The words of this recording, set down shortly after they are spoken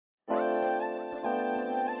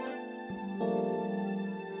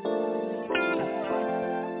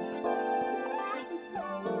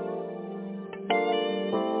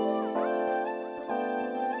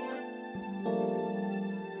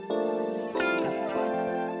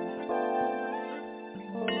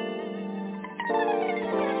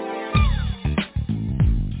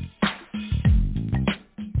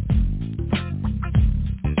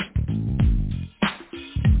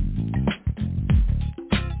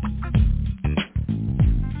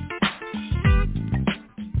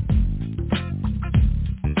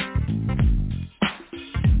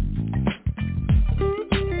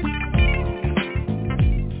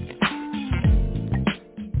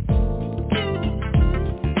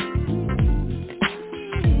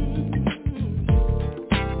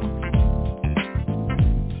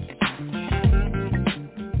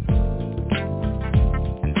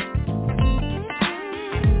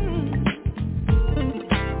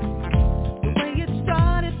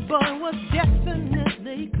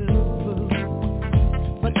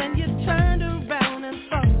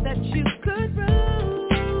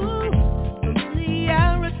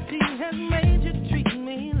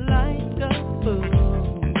Well,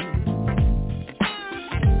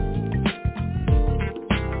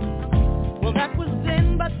 that was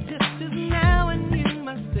then, but this is now, and you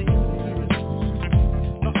must say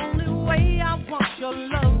the only way I want your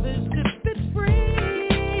love is if it's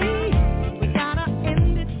free. We gotta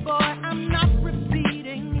end it, boy, I'm not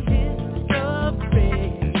repeating history.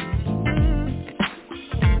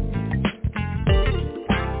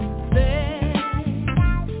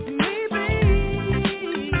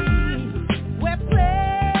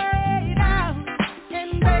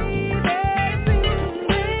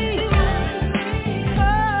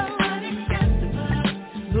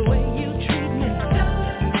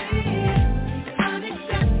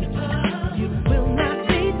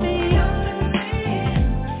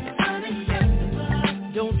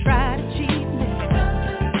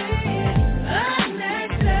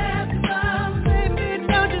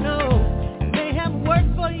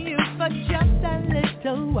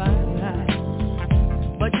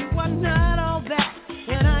 But you are not all that,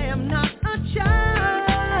 and I am not a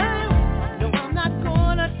child. No, I'm not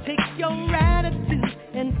gonna take your attitude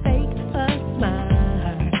and fake a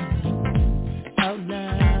smile. Oh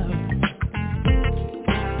no,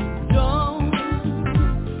 don't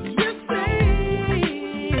you see?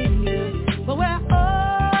 But we're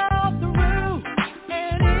all through,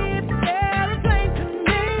 and it's very plain to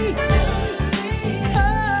me. Oh,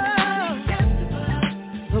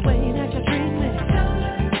 the way that you treat me.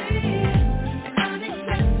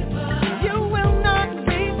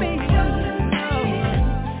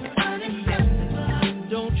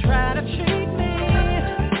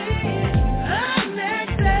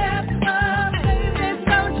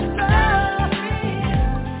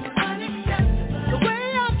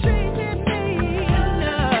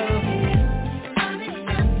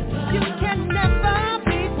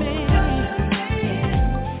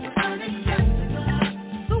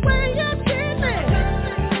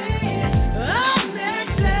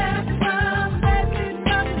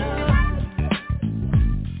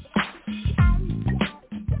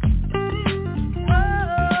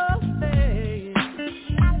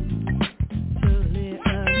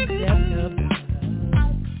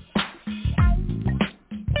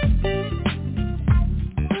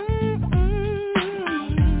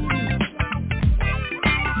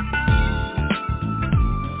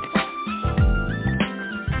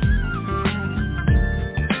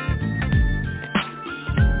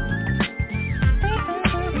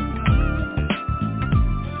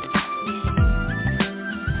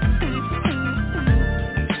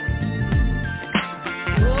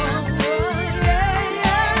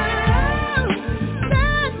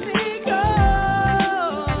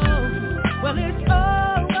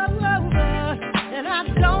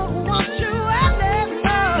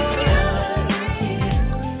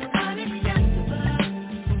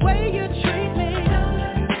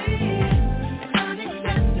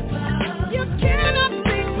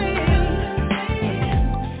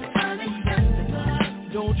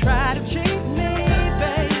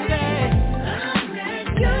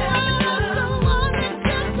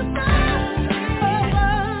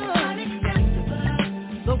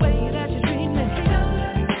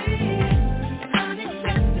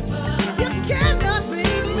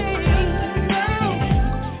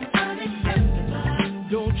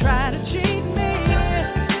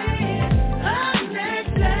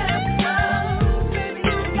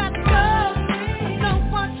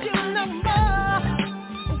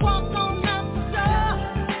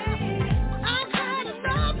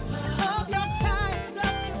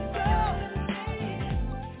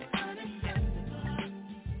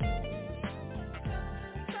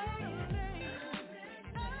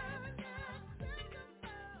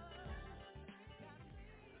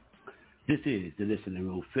 This is the Listening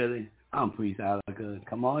Room Phili. I'm Priest Ilika.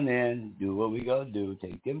 Come on in, do what we gonna do.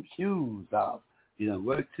 Take them shoes off. You done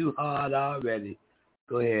worked too hard already.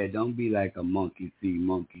 Go ahead, don't be like a monkey see,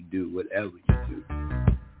 monkey do, whatever you do.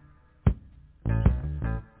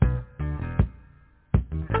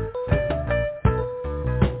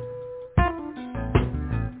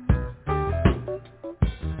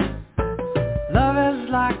 Love has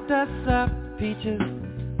locked us up, peaches.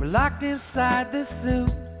 We're locked inside this suit.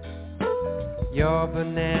 Your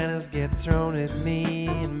bananas get thrown at me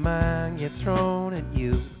and mine get thrown at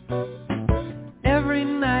you. Every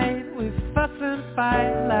night we fuss and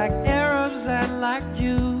fight like Arabs and like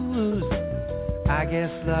Jews. I guess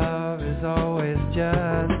love is always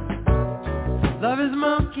just. Love is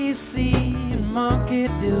monkey see and monkey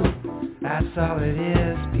do. That's all it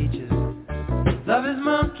is, peaches. Love is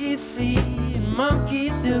monkey see and monkey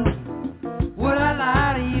do. Would I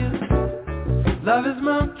lie to you? Love is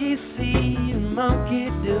monkey see and monkey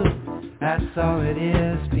do. that's all it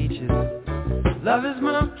is, peaches. Love is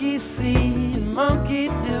monkey see and monkey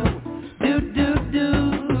do.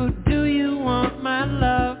 Do you want my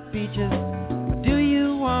love, peaches? Do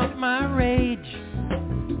you want my rage?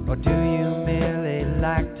 Or do you merely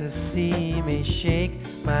like to see me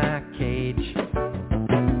shake my cage?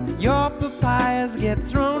 Your papayas get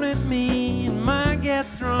thrown at me and mine get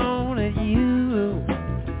thrown at you.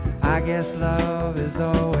 I guess love is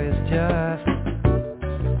always just.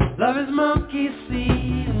 Love is monkey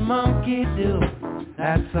see and monkey do.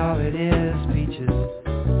 That's all it is, peaches.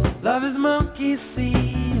 Love is monkey see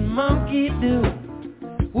and monkey do.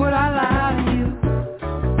 Would I lie to you?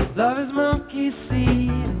 Love is monkey see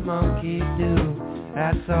and monkey do.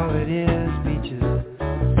 That's all it is, peaches.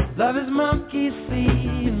 Love is monkey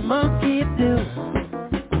see and monkey do.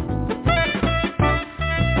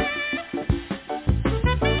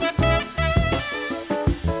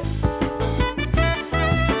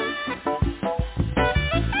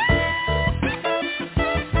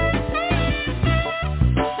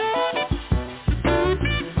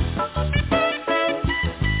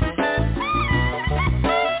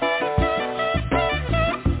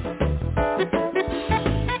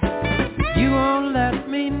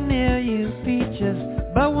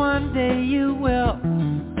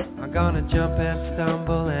 Jump and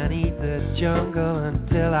stumble and eat the jungle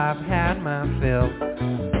until I've had my fill.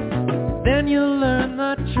 Then you'll learn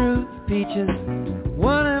the truth, peaches.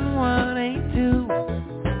 1 and 1 ain't 2.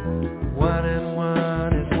 1 and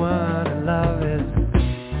 1 is 1, and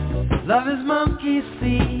love is monkey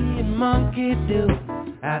see and monkey do.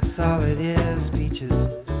 That's all it is, peaches.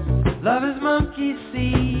 Love is monkey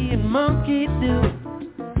see and monkey do.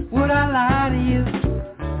 Would I lie to you?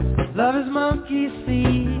 Love is monkey see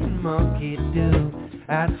and monkey do.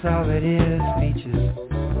 That's all it is, peaches.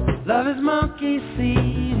 Love is monkey see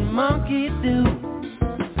and monkey do.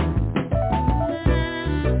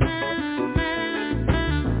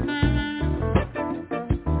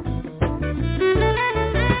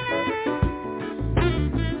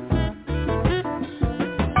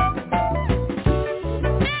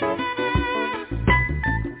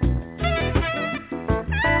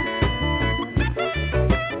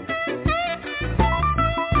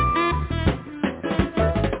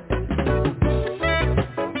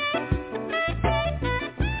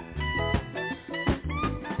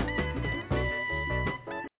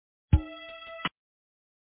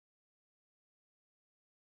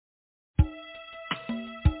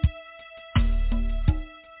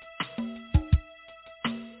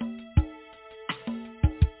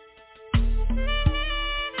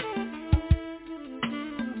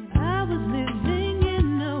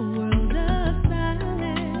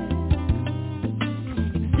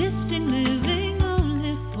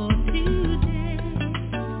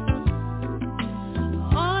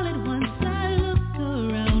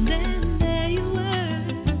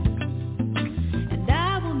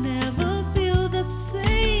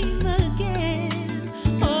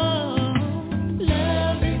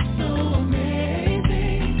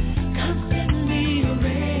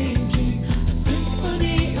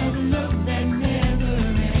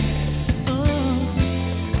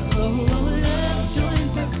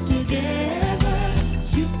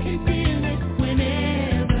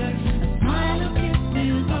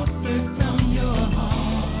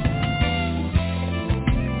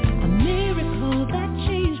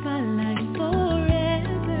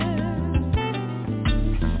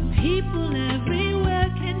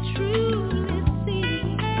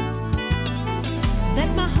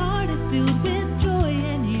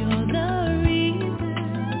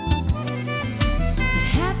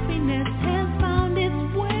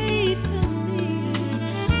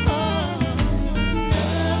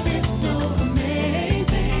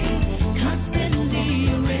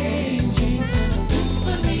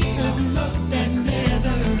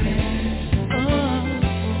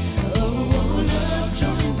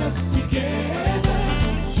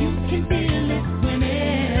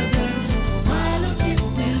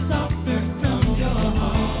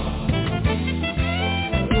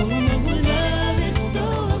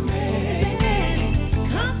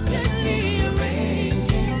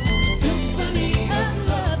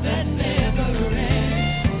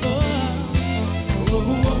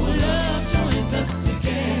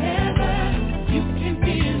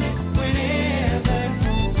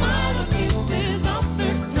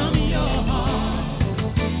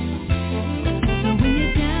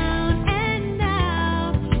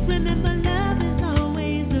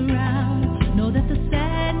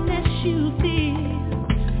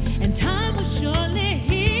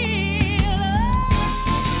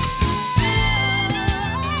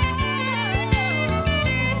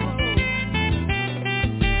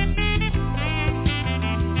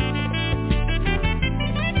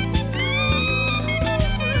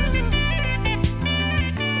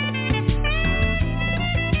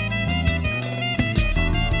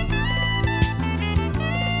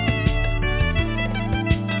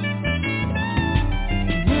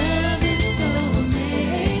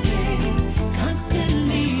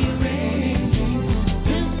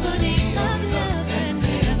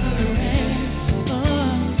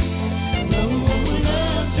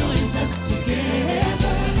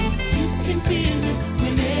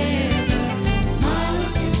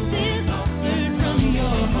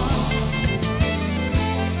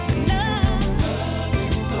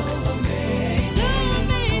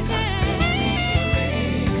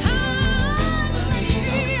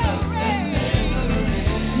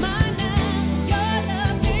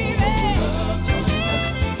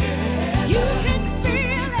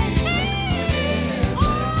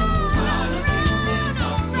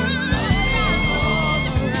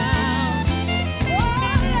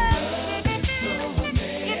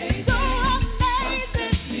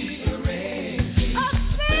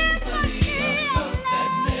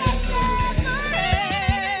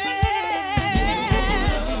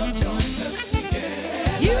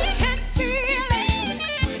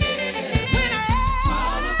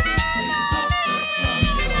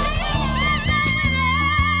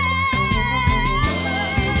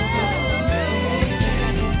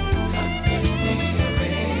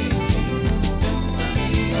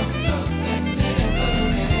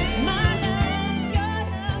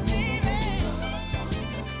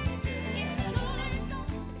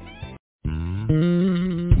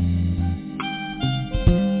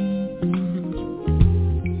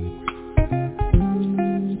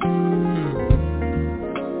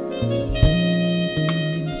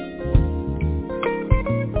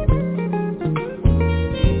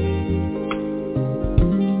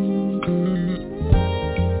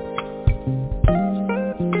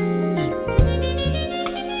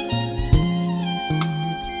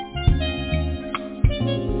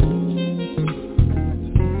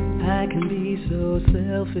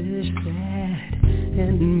 selfish, sad,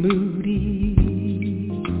 and moody.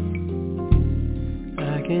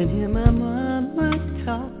 I can hear my mama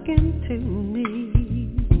talking to me.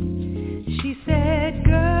 She said,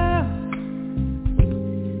 girl,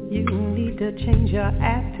 you need to change your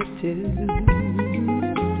attitude. I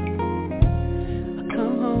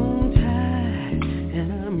come home tired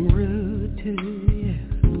and I'm rude to you.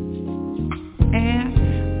 And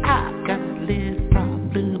I got a little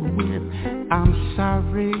problem with I'm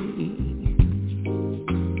sorry.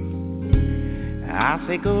 I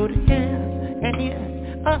say go to hell and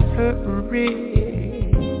in a hurry.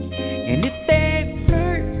 And if they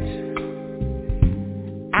hurt,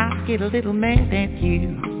 I'll get a little mad at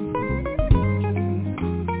you.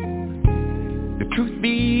 The truth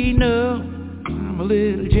be known, I'm a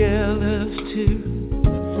little jealous too.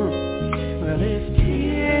 Well, if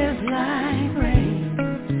tears like rain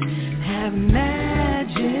have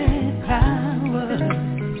magic powers,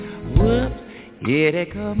 whoops, here they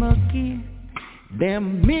come again,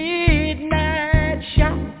 them midnight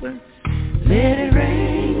showers. Let it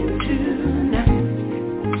rain tonight,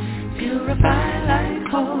 purify like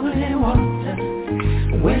holy water.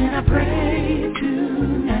 When I pray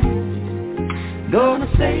tonight, gonna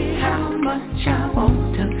say how much I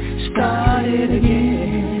want to start it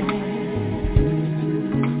again.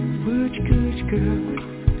 Butch Gooch girl,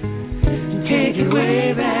 take it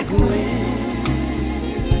way back when.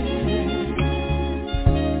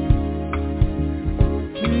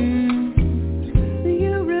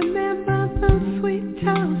 You remember the sweet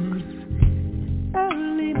talks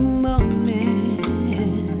early morning,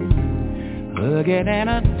 hugging and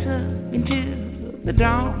a tugging till the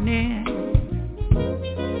dawning.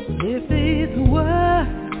 If these words,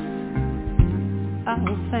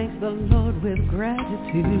 I'll thank the Lord with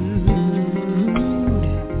gratitude.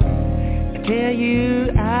 I tell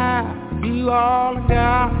you I'll do all I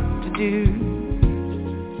got to do.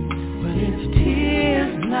 But if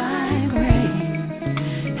tears like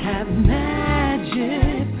rain have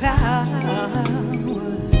magic powers,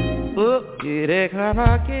 oh, here they come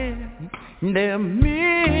again, the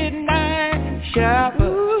midnight showers.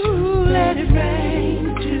 Ooh, let it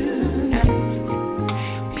rain tonight,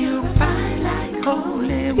 purify like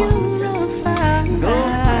holy water. Go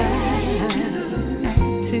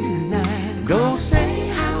tonight, go say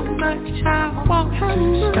how much I want to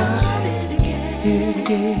start it again.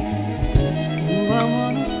 Ooh, I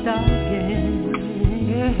wanna start again.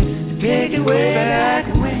 Take it way back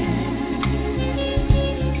when.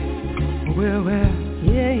 Well,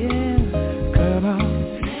 yeah. Come on,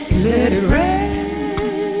 let it rain.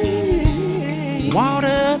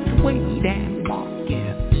 Water the way that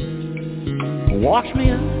walking. Wash me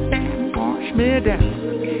up and wash me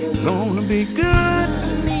down. Gonna be good to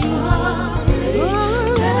me. Oh,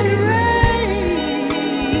 let it rain.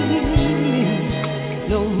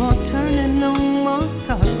 No more turning, no more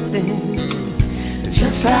tossing.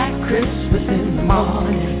 Just like Christmas in the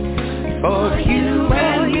morning for you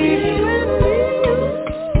and me.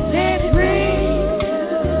 Let it rain.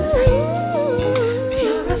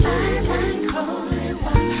 Purify like holy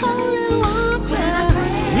water. When I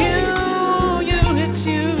pray, it's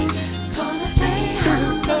you. Gonna say how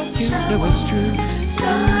much you know it's true.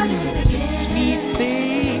 Start it again. Sweet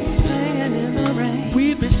things singing in the rain.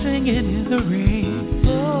 We've been singing in the rain.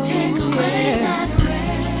 Oh, take away that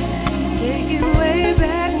rain. Take it way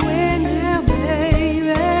back when, now, baby.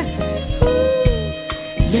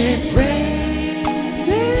 Let it rain.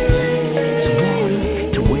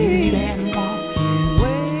 To wait and walk.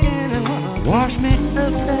 Wash me up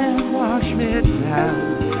and wash me down.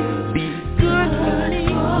 Be good for me,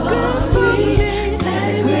 good for me. Let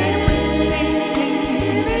it rain.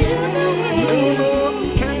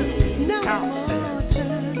 No more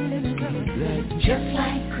turning. Just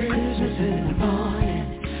like Christmas in the morning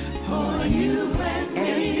for you and me.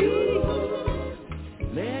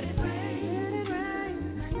 Let it rain,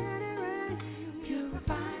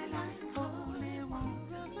 purify like holy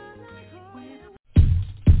water.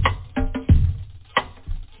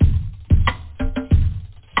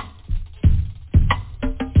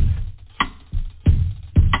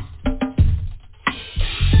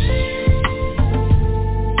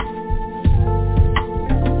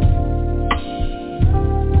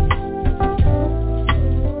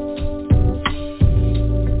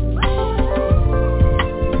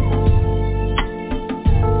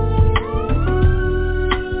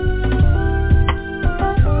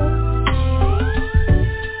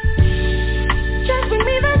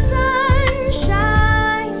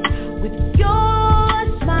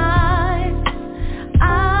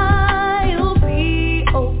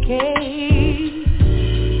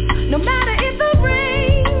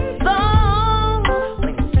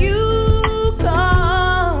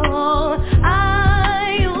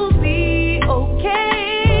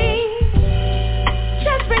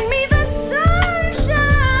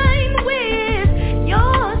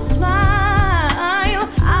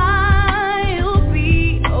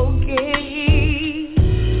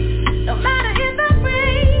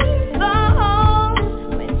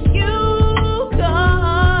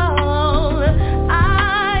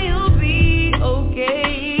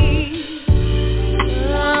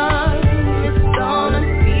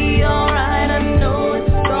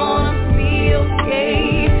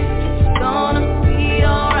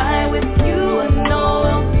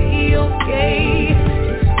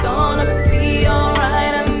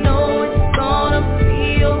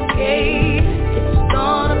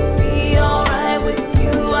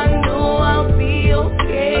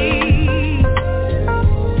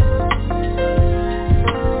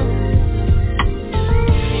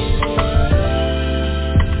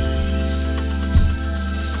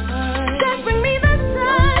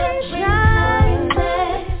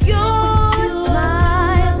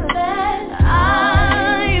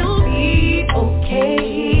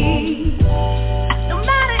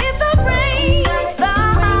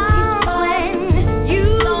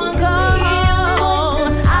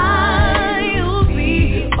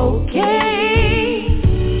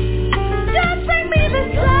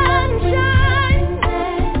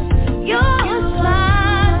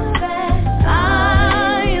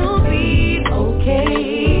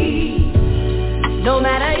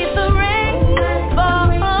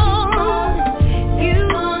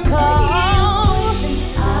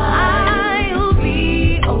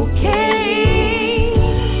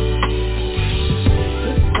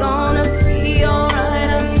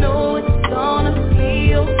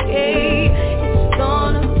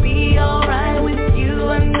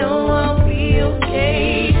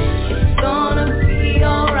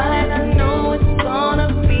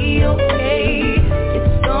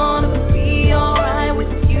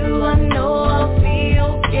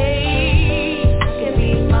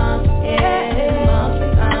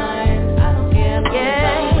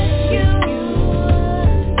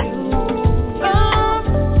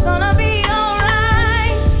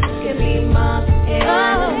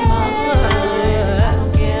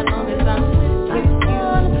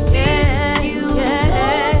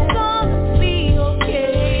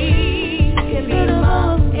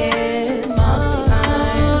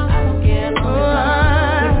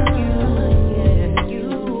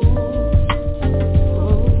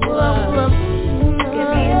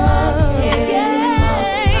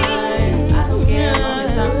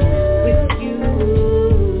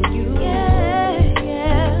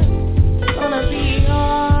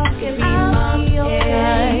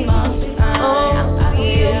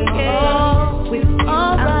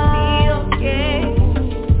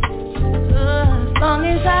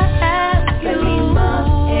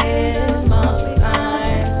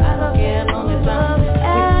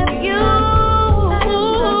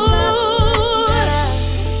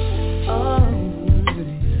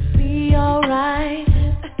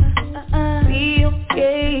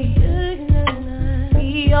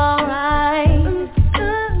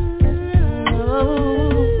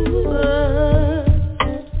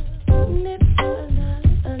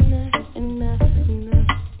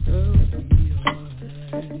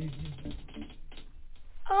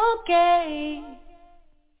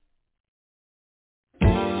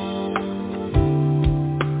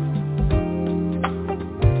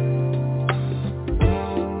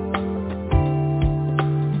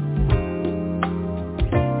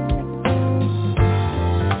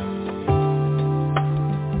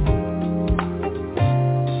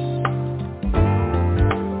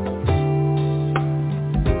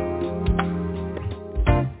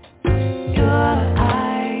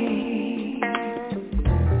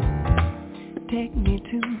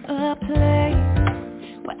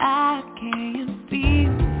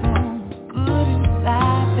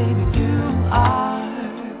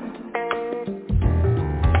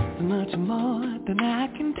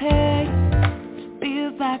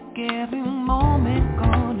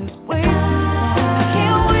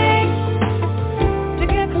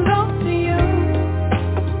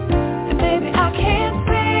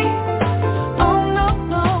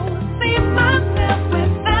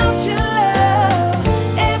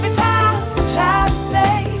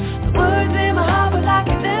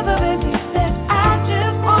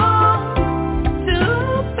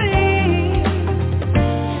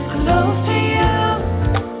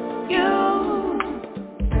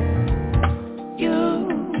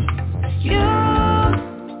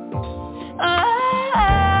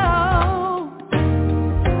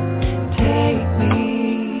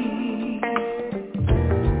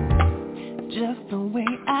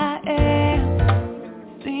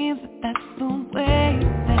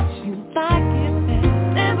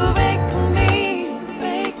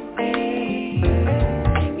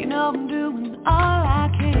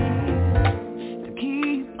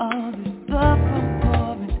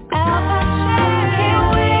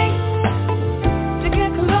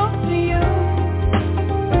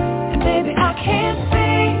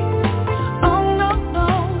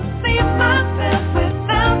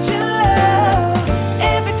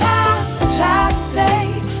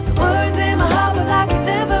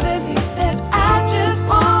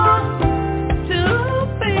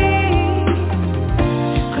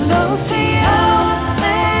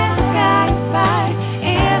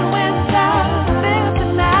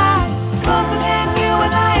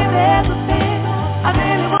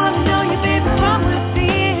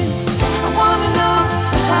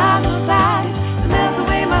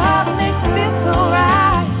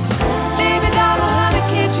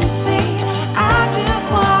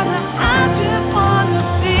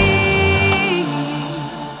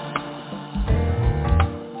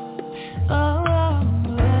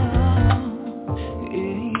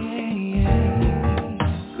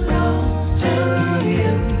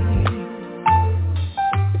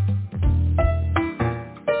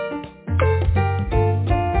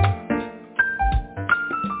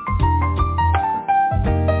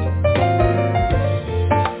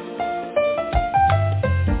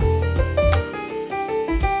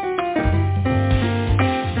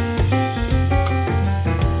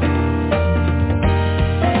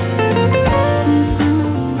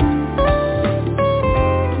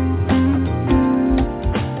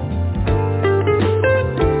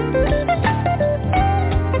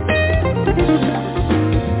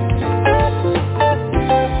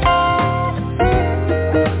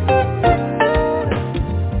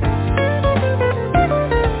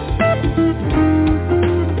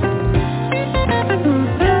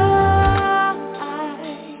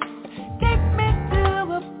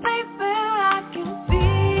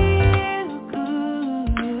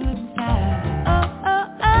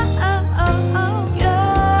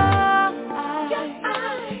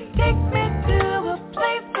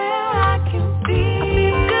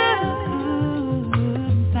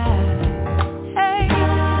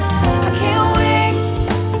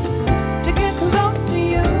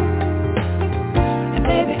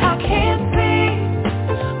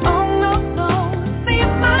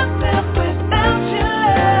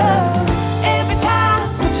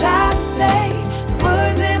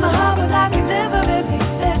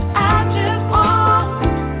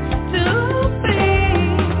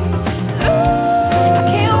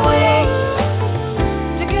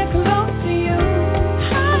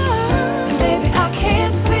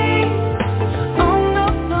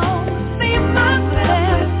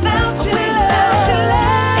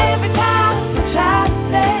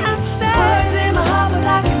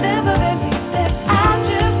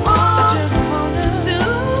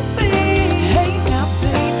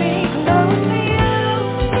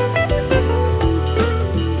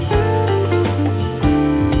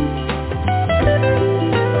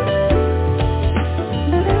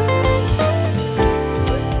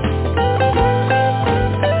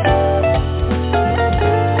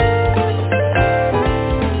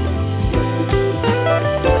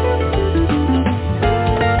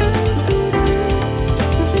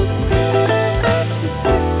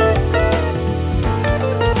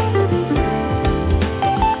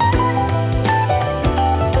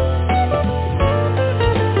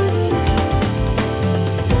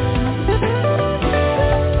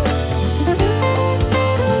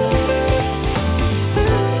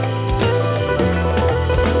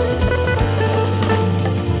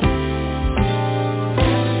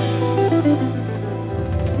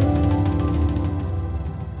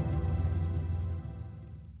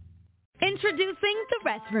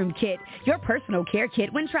 Kit, your personal care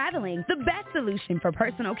kit when traveling. The best solution for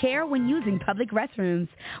personal care when using public restrooms.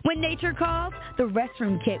 When nature calls, the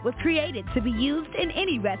restroom kit was created to be used in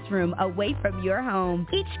any restroom away from your home.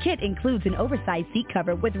 Each kit includes an oversized seat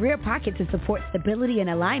cover with rear pocket to support stability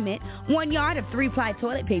and alignment, 1 yard of 3-ply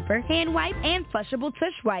toilet paper, hand wipe, and flushable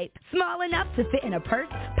tush wipe. Small enough to fit in a purse,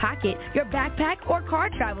 pocket, your backpack, or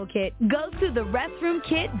car travel kit. Go to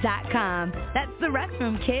therestroomkit.com. That's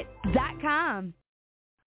therestroomkit.com.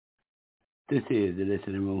 This is the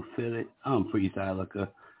Listening Room Phili. I'm Priest Ilika.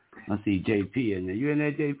 I see JP in there. You in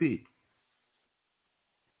there, JP?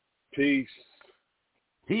 Peace.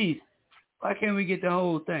 Peace? Why can't we get the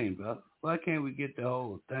whole thing, bro? Why can't we get the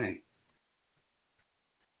whole thing?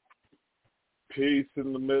 Peace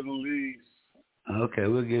in the Middle East. Okay,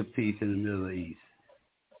 we'll give peace in the Middle East.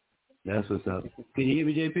 That's what's up. Can you hear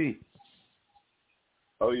me, JP?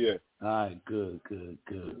 Oh, yeah. All right, good.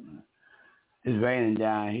 It's raining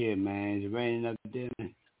down here, man. Is it raining up there?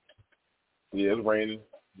 Yeah, it's raining.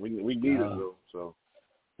 We need it, though, so.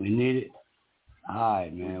 We need it? All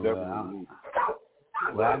right, man.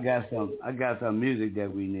 Well, I got some music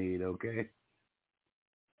that we need, okay?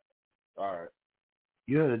 All right.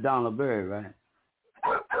 You heard of Donald Byrd, right?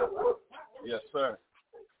 Yes, sir.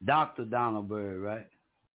 Dr. Donald Byrd, right?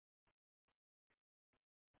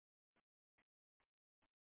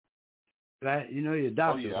 Right? You know you're a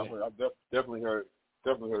doctor. Oh, yeah. Right? I've definitely heard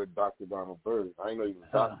of Dr. Donald Byrd. I didn't know he was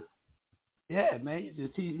a doctor. Yeah, man. You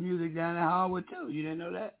just teach music down at Harvard, too. You didn't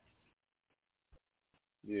know that?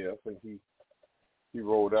 Yeah, I think he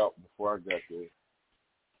rolled out before I got there.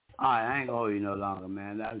 All right, I ain't going to hold you no longer,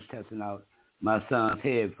 man. I was testing out my son's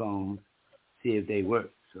headphones, see if they work.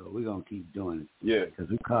 So we're going to keep doing it. Yeah. Because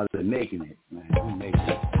we call it making it, man. We're making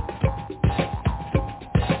it.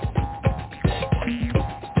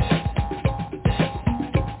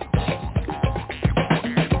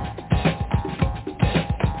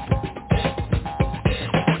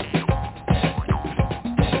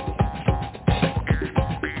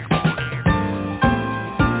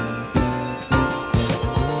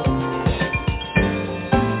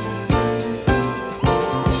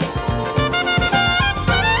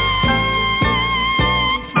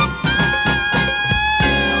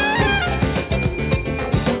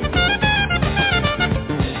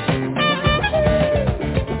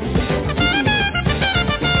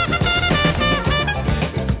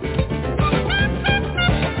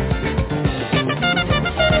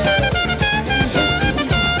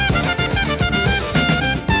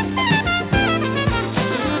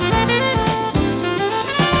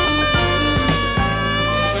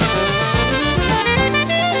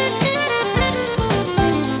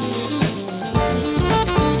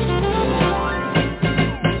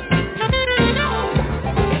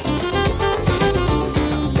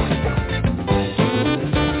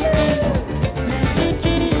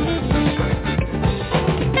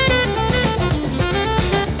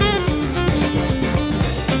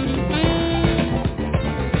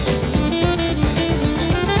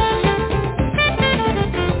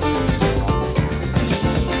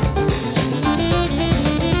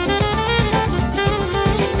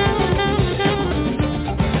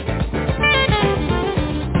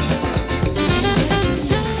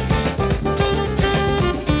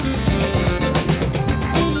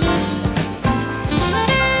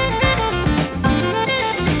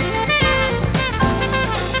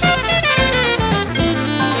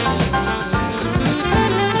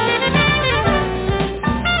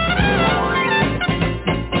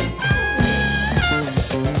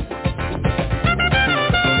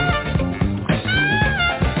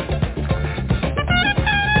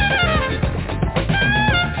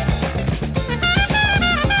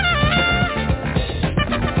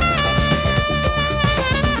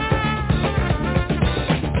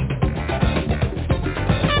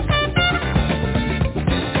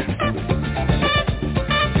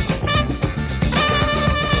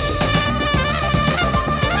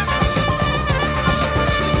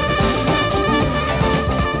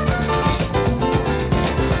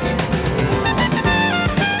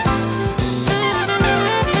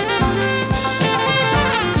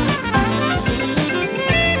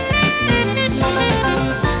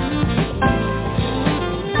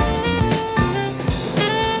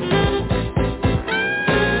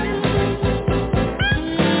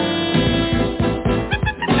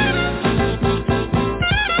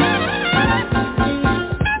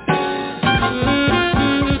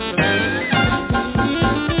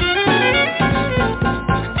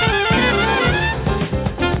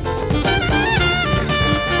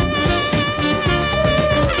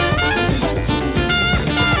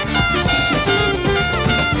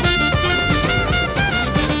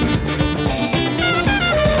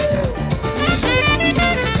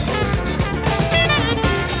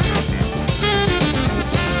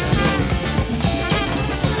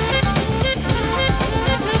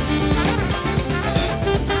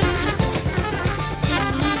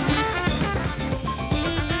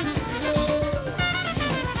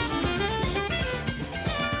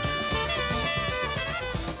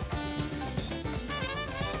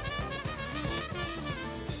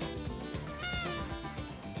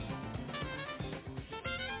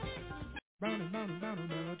 round and round and round a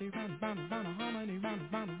melody, round and round and round a harmony, round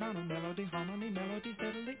and round and round a melody, harmony, melody,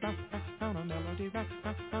 steadily, round round a melody, round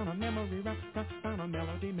round a memory, round round a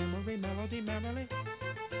melody, memory, melody, merrily.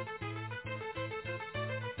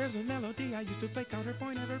 There's a melody I used to play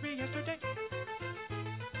counterpoint every yesterday.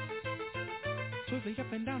 Swiftly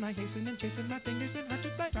up and down I hasten and chasing my fingers and hard to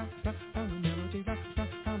play. Round round a melody, round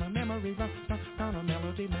round a memory, round round a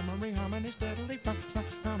melody, memory, harmony, steadily, round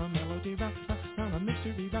round a melody, round round a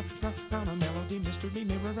mystery, round round a melody, mystery,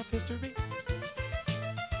 mirror of history.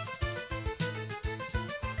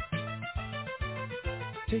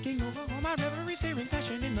 Taking over all my reveries, hearing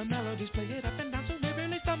passion in the melodies, play it up and down so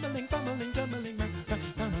literally stumbling, fumbling, tumbling,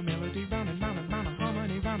 round a melody, round and round and round a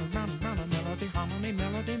harmony, round and round and round a melody, harmony,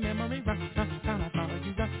 melody, memory, round I follow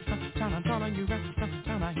you, round I'm following you,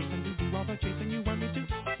 round I hasten to do all the chasing you want me to.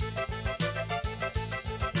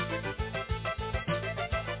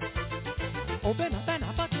 Open up an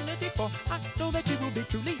opportunity for I know that you will be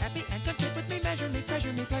truly happy and content with me, measure me,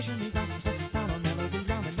 pleasure me, pleasure me, round a melody,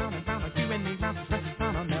 round and round and round a you and me, round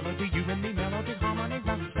a melody, you and me, melody, harmony,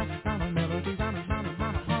 round a melody, round and round and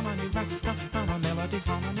round a harmony, round a melody,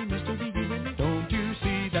 harmony, mystery, you and me. Don't you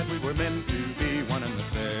see that we were meant to be one and the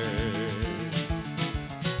same?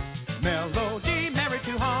 Melody married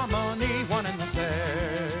to harmony, one and the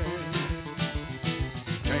same.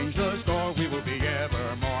 Change the score, we will be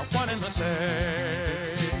evermore one and the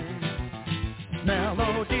same.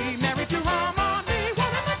 Melody married to harmony,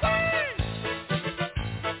 one and the same.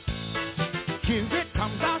 Here it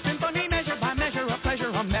comes, our symphony, measure by measure, a pleasure,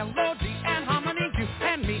 a melody and harmony, you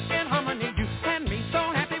and me in harmony, you and me, so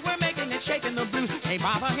happy we're making it, shaking the blues, hey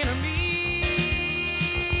Baba, hit me.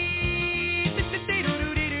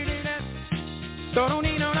 Don't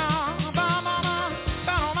need no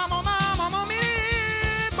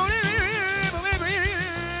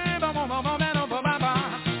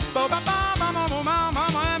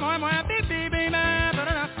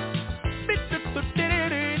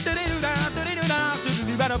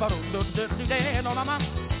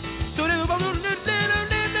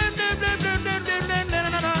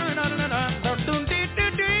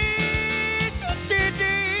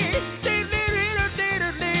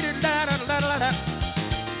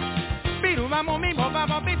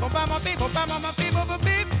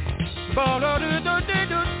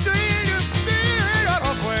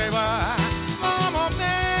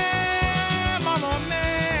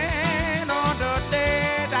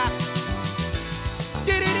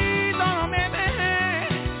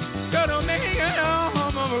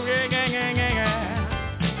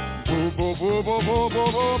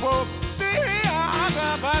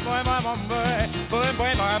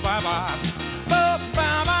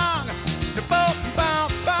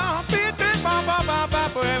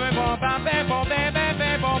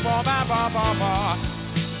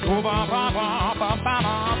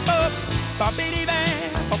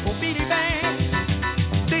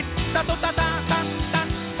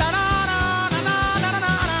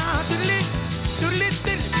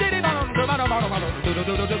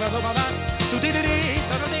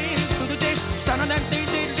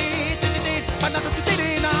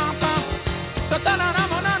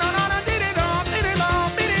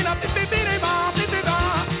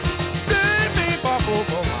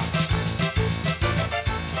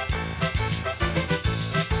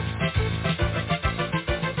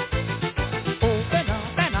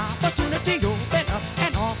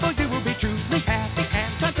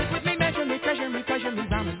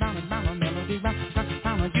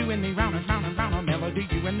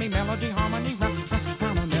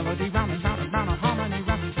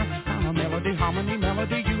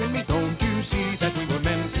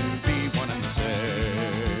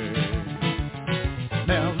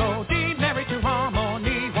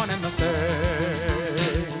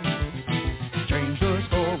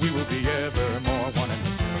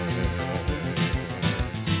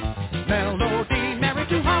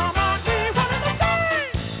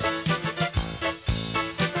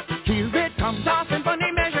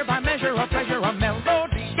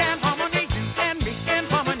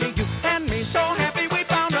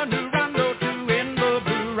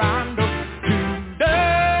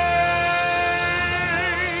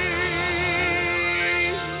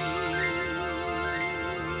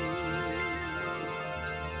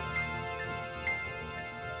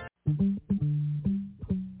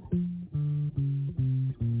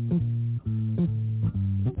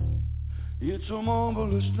It's a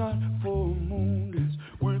marvelous night for a moon dance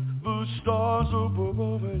with the stars up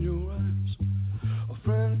above in your eyes. A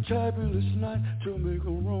fantabulous night to make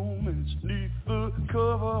a romance neath the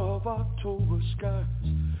cover of October skies.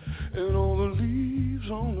 And all the leaves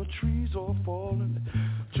on the trees are falling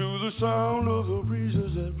to to the sound of the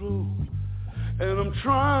breezes that blow. And I'm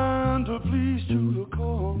trying to please to the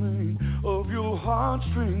calling of your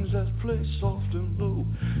heartstrings that play soft and low.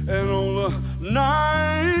 And all the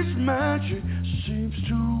night's magic seems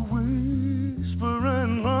to whisper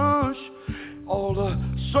and hush. All the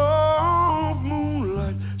soft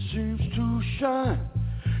moonlight seems to shine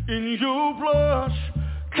in your blush.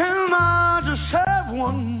 Can I just have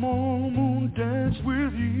one more moon dance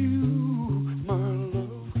with you, my love?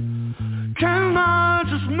 Can I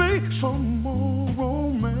just make some more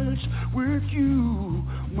romance with you,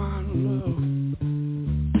 my love?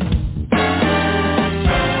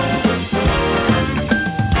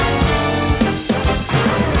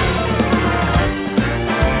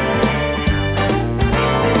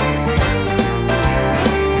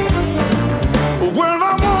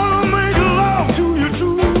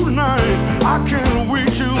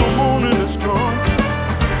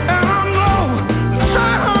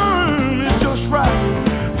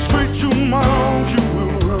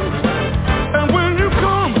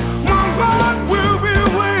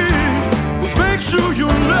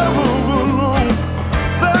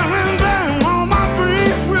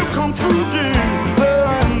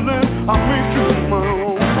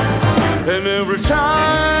 And every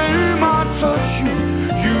time I touch you,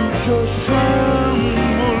 you just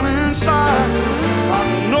tremble inside. I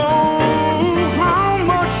know how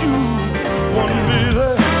much you want me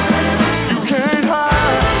there. You can't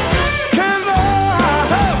hide. Can I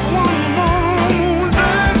have one more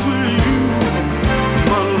dance with you,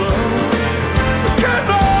 my love? Can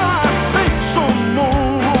I make some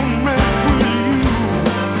more romance with you,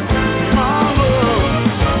 my love?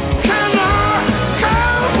 Can I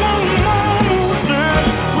have one more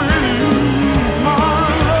dance with you, my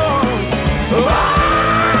love?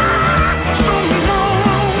 Some more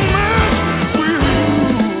romance with you.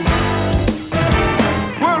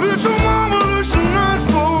 Well, it's a marvelous night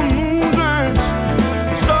for a moon dance.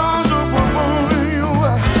 Stars up above your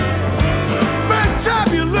eyes.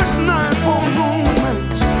 Fantabulous night for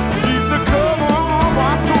romance. Beneath the cover of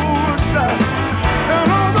October sky. And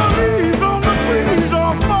all the leaves on the trees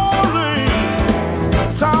are falling.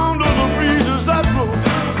 Sound of the breezes that blow.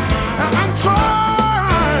 And I'm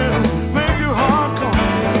trying to make your heart come.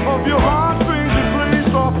 Of your heartstrings that play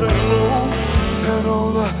soft and low. And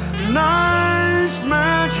all the night's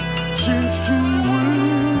magic seems to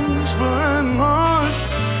whisper and hush.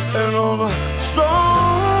 And all the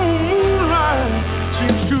storm moonlight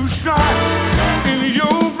seems to shine in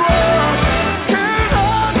your blush. Can I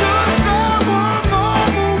just have one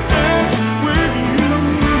more dance with you,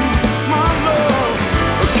 my love?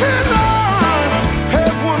 Can I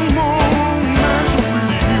have one more romance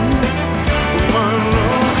with you, my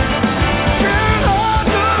love? Can I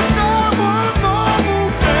just have one more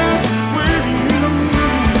dance with you,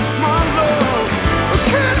 my love?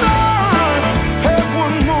 Can I have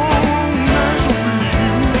one more romance with you,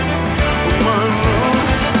 my love?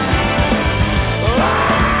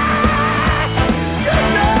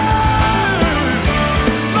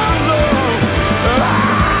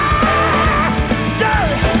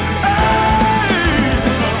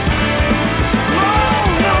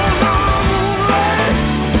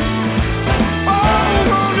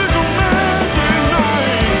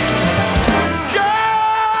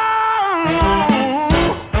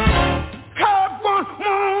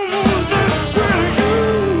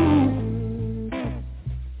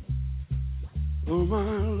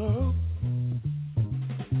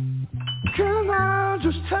 Can I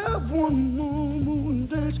just have one more moon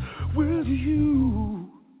dance with you,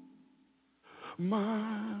 my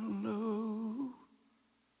love?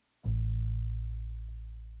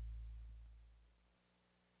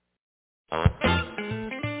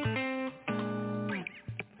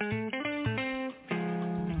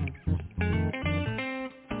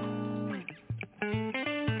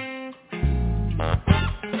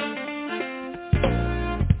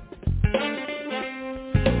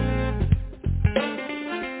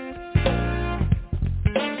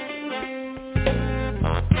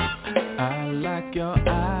 I like your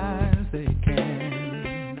eyes, they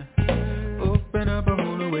can open up a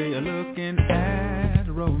whole new way of looking at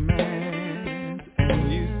romance.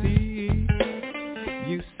 And you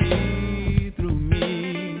see through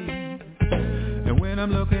me. And when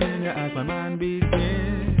I'm looking in your eyes, my mind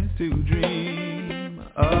begins to dream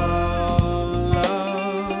of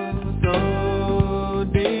love so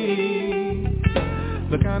deep.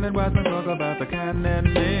 The kind that wise men talk about, the kind that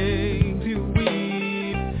makes you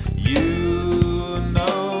weep. You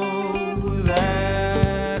know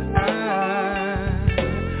that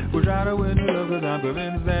I will try to win your love, 'cause I'm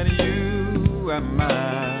convinced that you are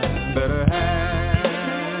my better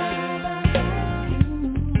half.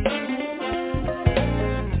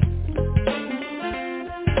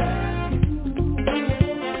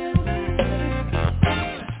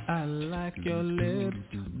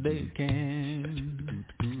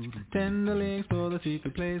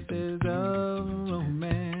 secret places of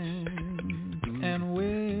romance.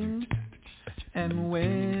 And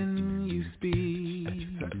when you speak,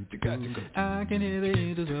 I can hear the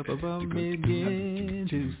angels up above begin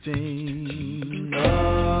to sing. Oh,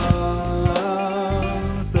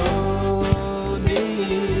 so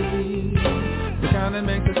deep, the kind that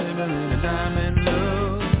makes us live in a time and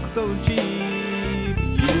look so cheap.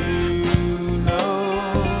 You know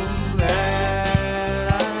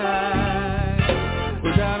that I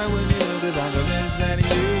was out of when you look as I'm convinced that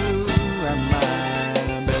you are mine.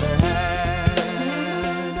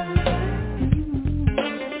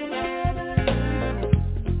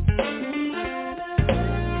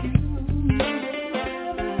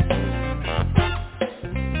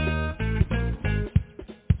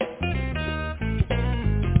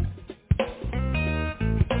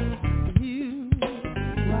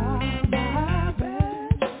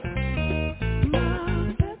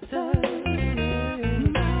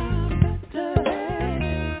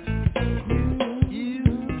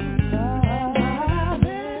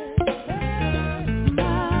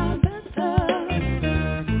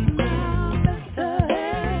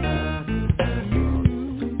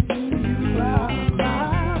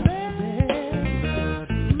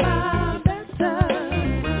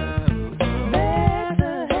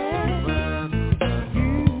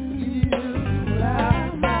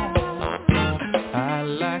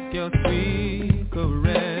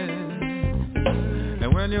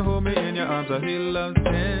 I feel love's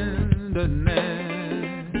tenderness.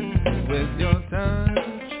 With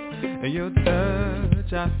your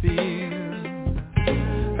touch I feel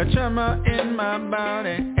a tremor in my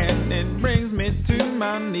body, and it brings me to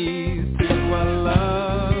my knees, to a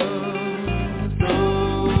love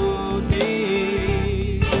so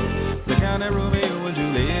deep, the kind that Romeo and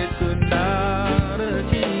Juliet could not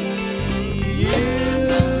achieve. You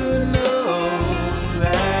know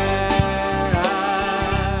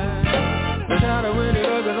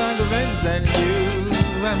that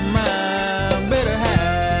you are my better half.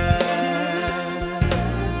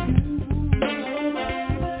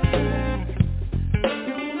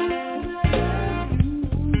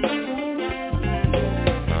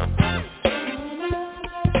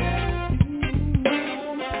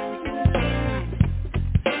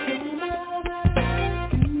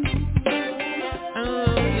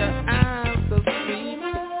 Oh, your eyes so sweet,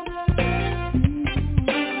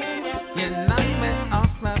 you knock me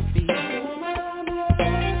off my feet.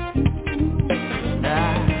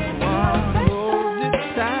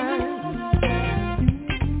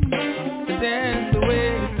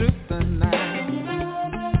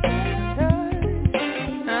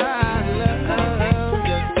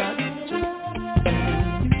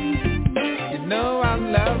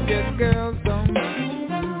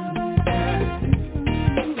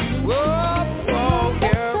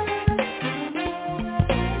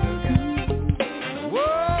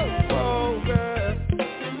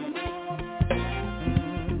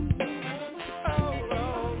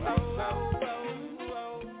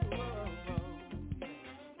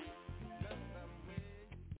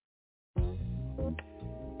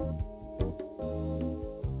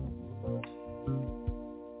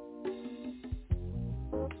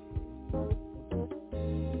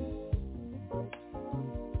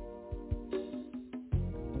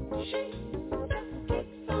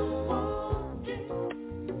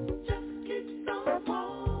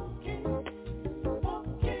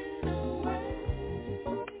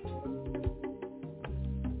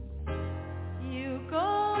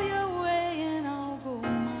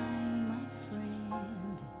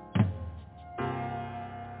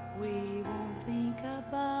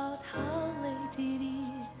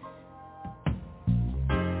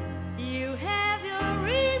 You have your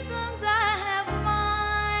reasons, I have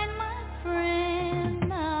mine, my friend.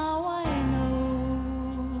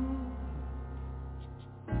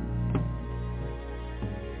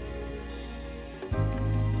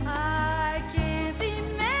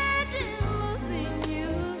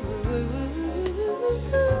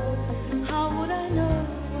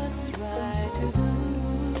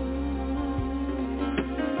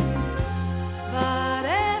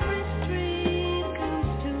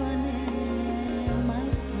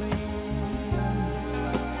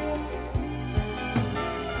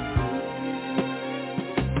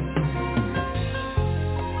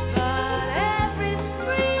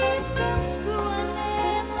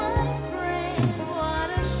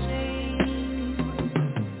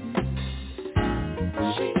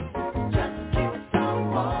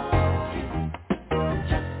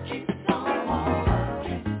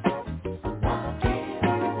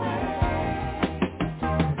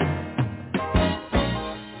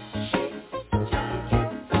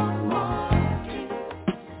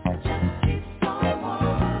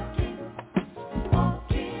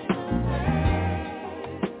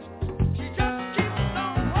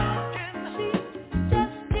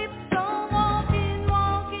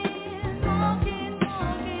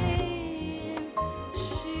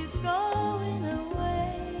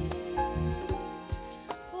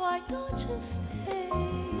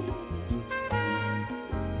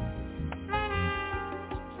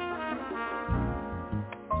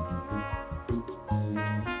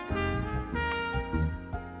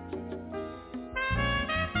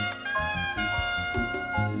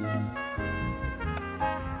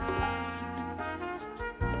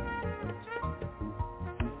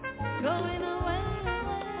 going away.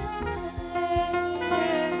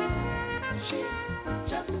 She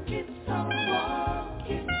just keeps on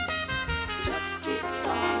walking, just keeps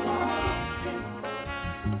on walking,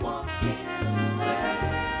 walking away.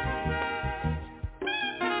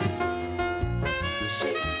 She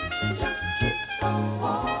just keeps on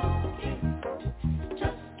walking,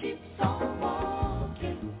 just keeps on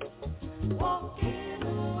walking, walking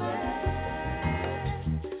away.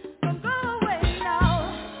 Don't go away now.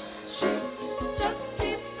 She just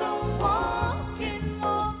keeps on walking,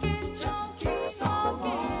 walking, just keeps on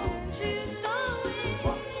walking. She's always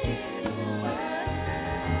walking away.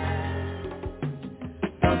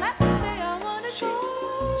 Don't let me say I wanna go.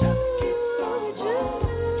 Just keeps on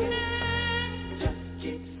walking, just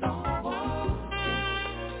keeps on walking,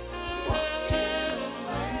 walking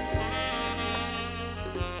away.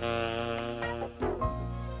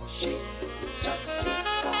 She just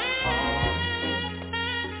keeps on walking,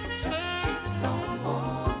 just keeps on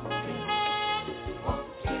walking,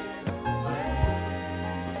 walking away.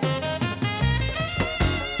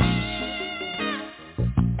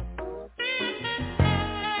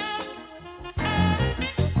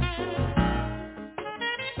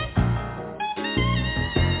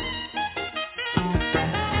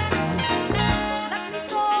 Let me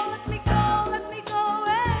go, let me go, let me go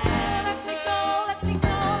away. Let me go, let me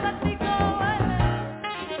go, let me go away.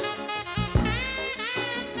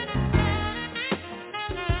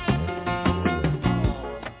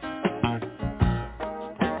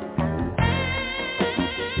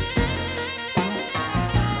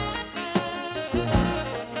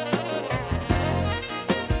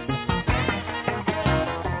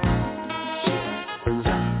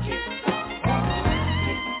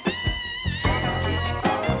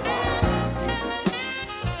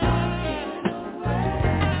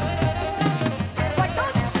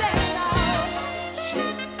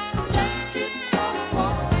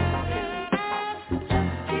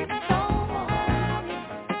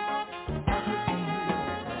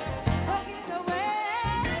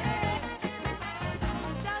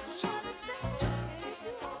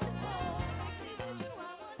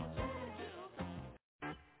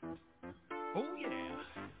 Oh yeah,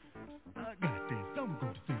 I got this. I'm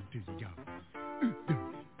going to sing to y'all.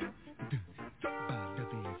 Talk about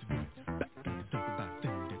nothing else real. Back to talk about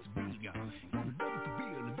something that's real, y'all. You love it for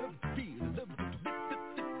real, and love it for real, and love it for real.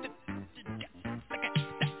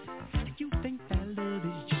 You think that love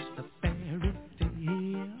is just a fairy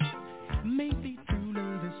tale? Maybe true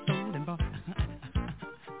love is stolen, but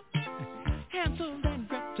Hansel and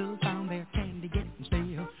Gretel found their candy getting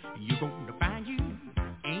stale. You're gonna find you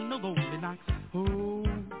ain't no Goldilocks. Oh,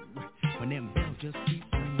 when them bells just keep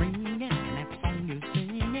ringing and that song you're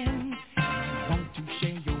singing, you want to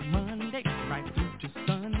share your Monday right through to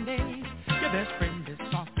Sunday. Your best friend is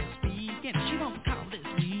softly speaking. She won't call this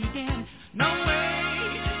weekend. No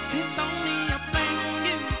way, it's only a thing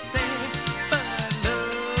you say, but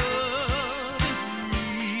love is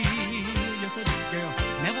real. Yes, it is, girl.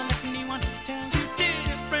 Never let anyone tell you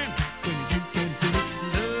different when you can feel it.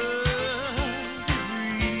 Love is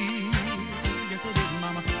real. Yes, it is,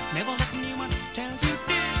 mama. Never let anyone tell you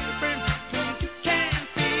different when you can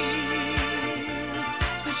feel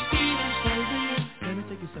this feeling so real. Let me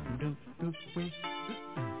take you something. Don't go away.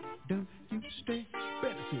 Don't you stay.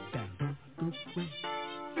 Better sit down. Don't go away.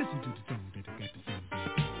 Listen to the song that I got to sing.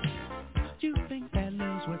 You think that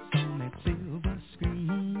love's what's on that silver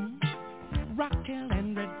screen? Rocktail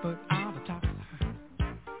and Redford are the top.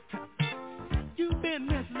 You've been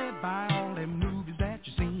misled by all them movies that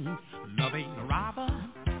you seen. Love ain't a robber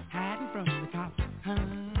hiding from the cops.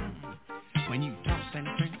 When you toss and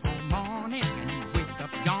turn all morning and you wake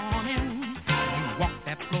up yawning, you walk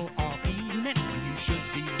that floor all evening when you should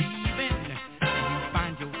be leaving. You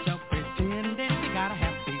find yourself pretending you got a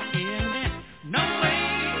happy ending. No way,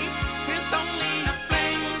 it's only a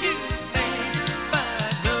thing you say, but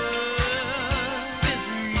love is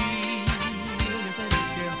real. Yes, it is,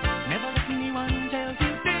 girl. Never let anyone tell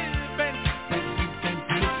you different when you can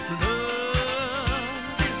feel it.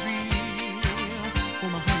 Love is real. Oh,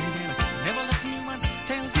 my honey, man, never let anyone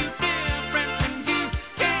tell you different when you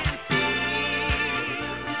can feel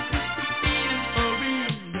feeling for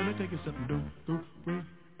real. Let me take you something. Don't go away.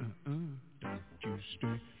 Don't you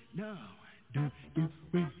stay. No, don't you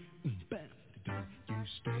wait. Bam, don't you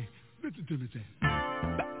stay. Listen to me say.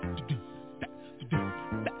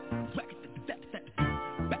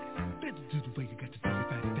 Listen to the way you got to sing it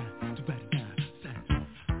right down, to write it down.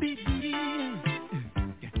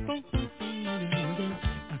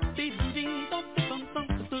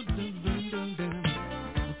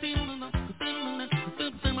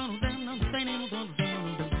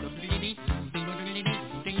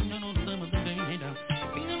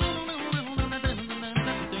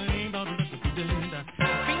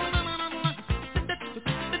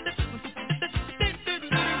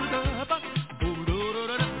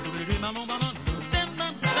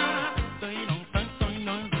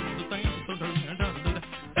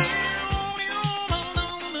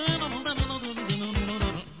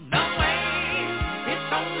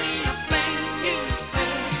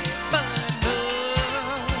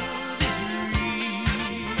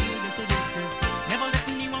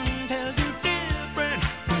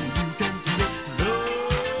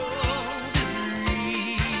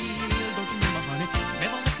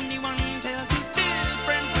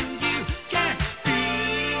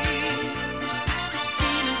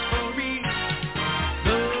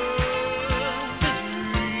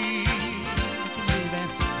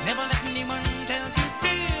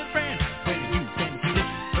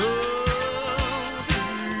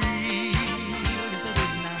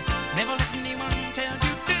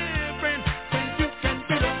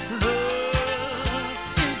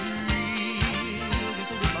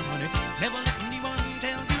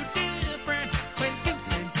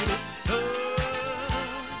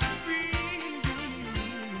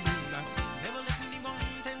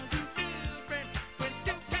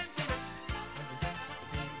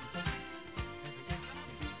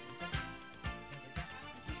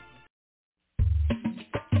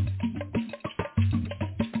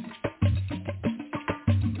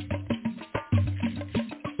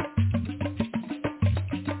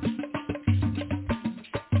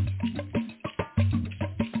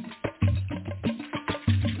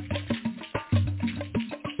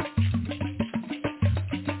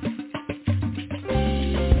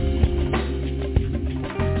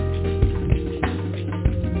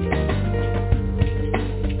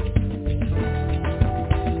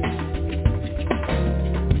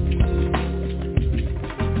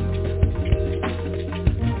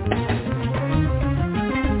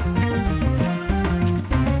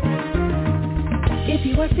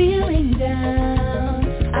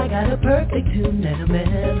 perfect tune and a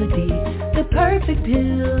melody, the perfect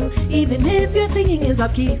pill, even if your singing is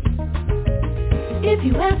off key. If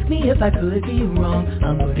you ask me if I could be wrong,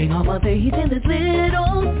 I'm putting all my faith in this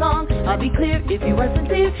little song. I'll be clear if you are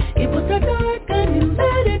sincere, it will start dark and you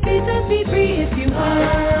let it be, set me free if you will.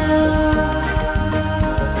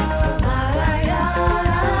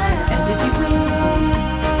 And if you will.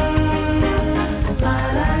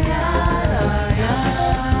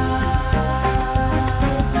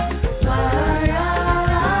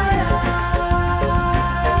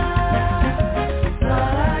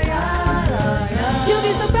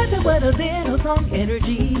 What a little song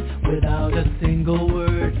energy without a single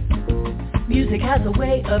word. Music has a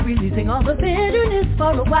way of releasing all the bitterness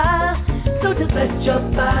for a while. So just let your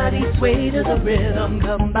body sway to the rhythm,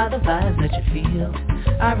 come by the vibes that you feel.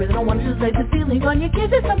 I really don't want to just let the feeling on you.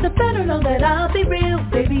 Give it something better, know that I'll be real,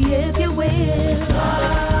 baby, if you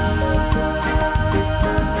will.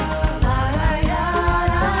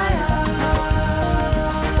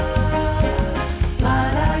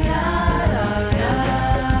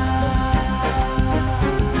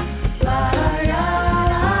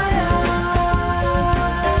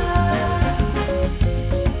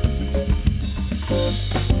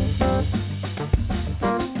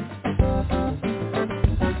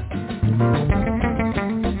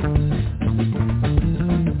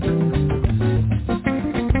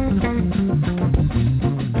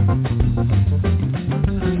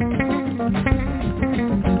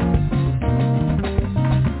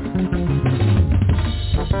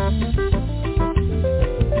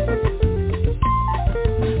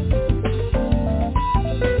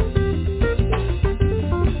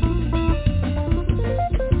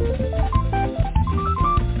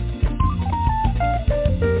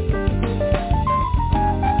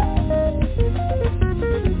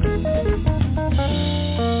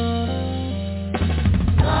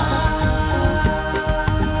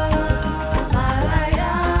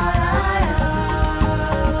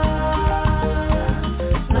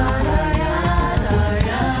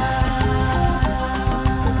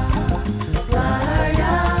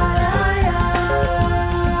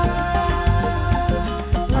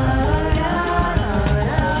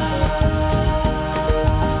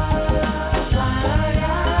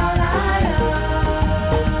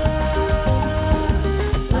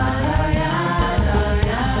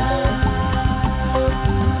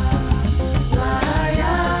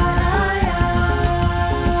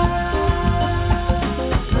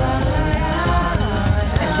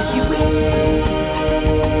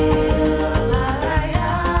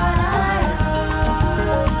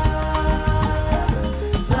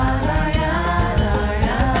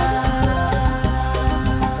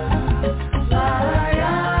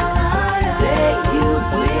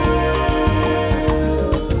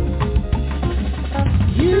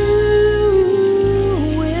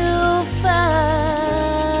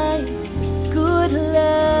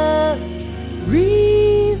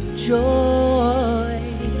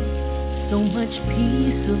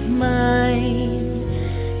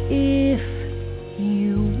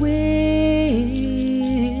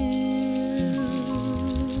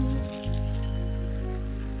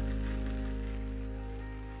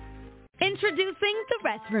 Introducing the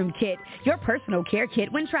Restroom Kit, your personal care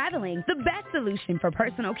kit when traveling. The best solution for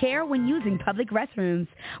personal care when using public restrooms.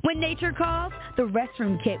 When nature calls, the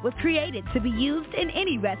Restroom Kit was created to be used in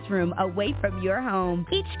any restroom away from your home.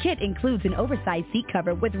 Each kit includes an oversized seat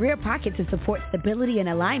cover with rear pocket to support stability and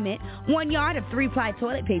alignment, 1 yard of 3-ply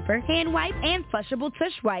toilet paper, hand wipe, and flushable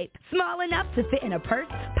tush wipe. Small enough to fit in a purse,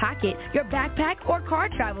 pocket, your backpack, or car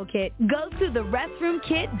travel kit. Go to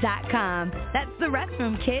therestroomkit.com. That's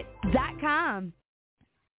therestroomkit.com.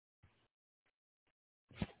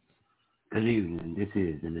 Good evening. This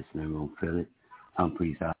is the Listening Room Phili. I'm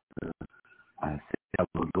Priest Oscar. I said I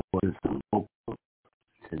will go into some vocals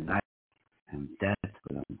tonight, and that's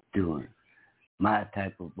what I'm doing. My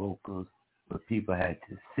type of vocals, where people had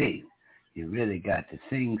to sing. You really got to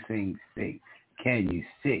sing, sing, sing. Can you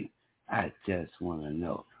sing? I just want to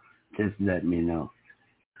know. Just let me know.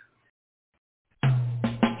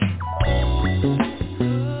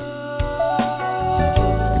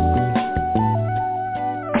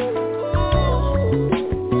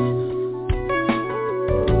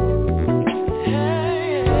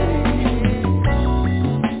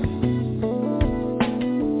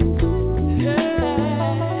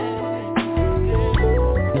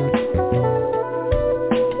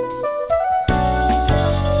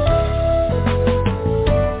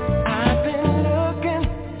 I've been looking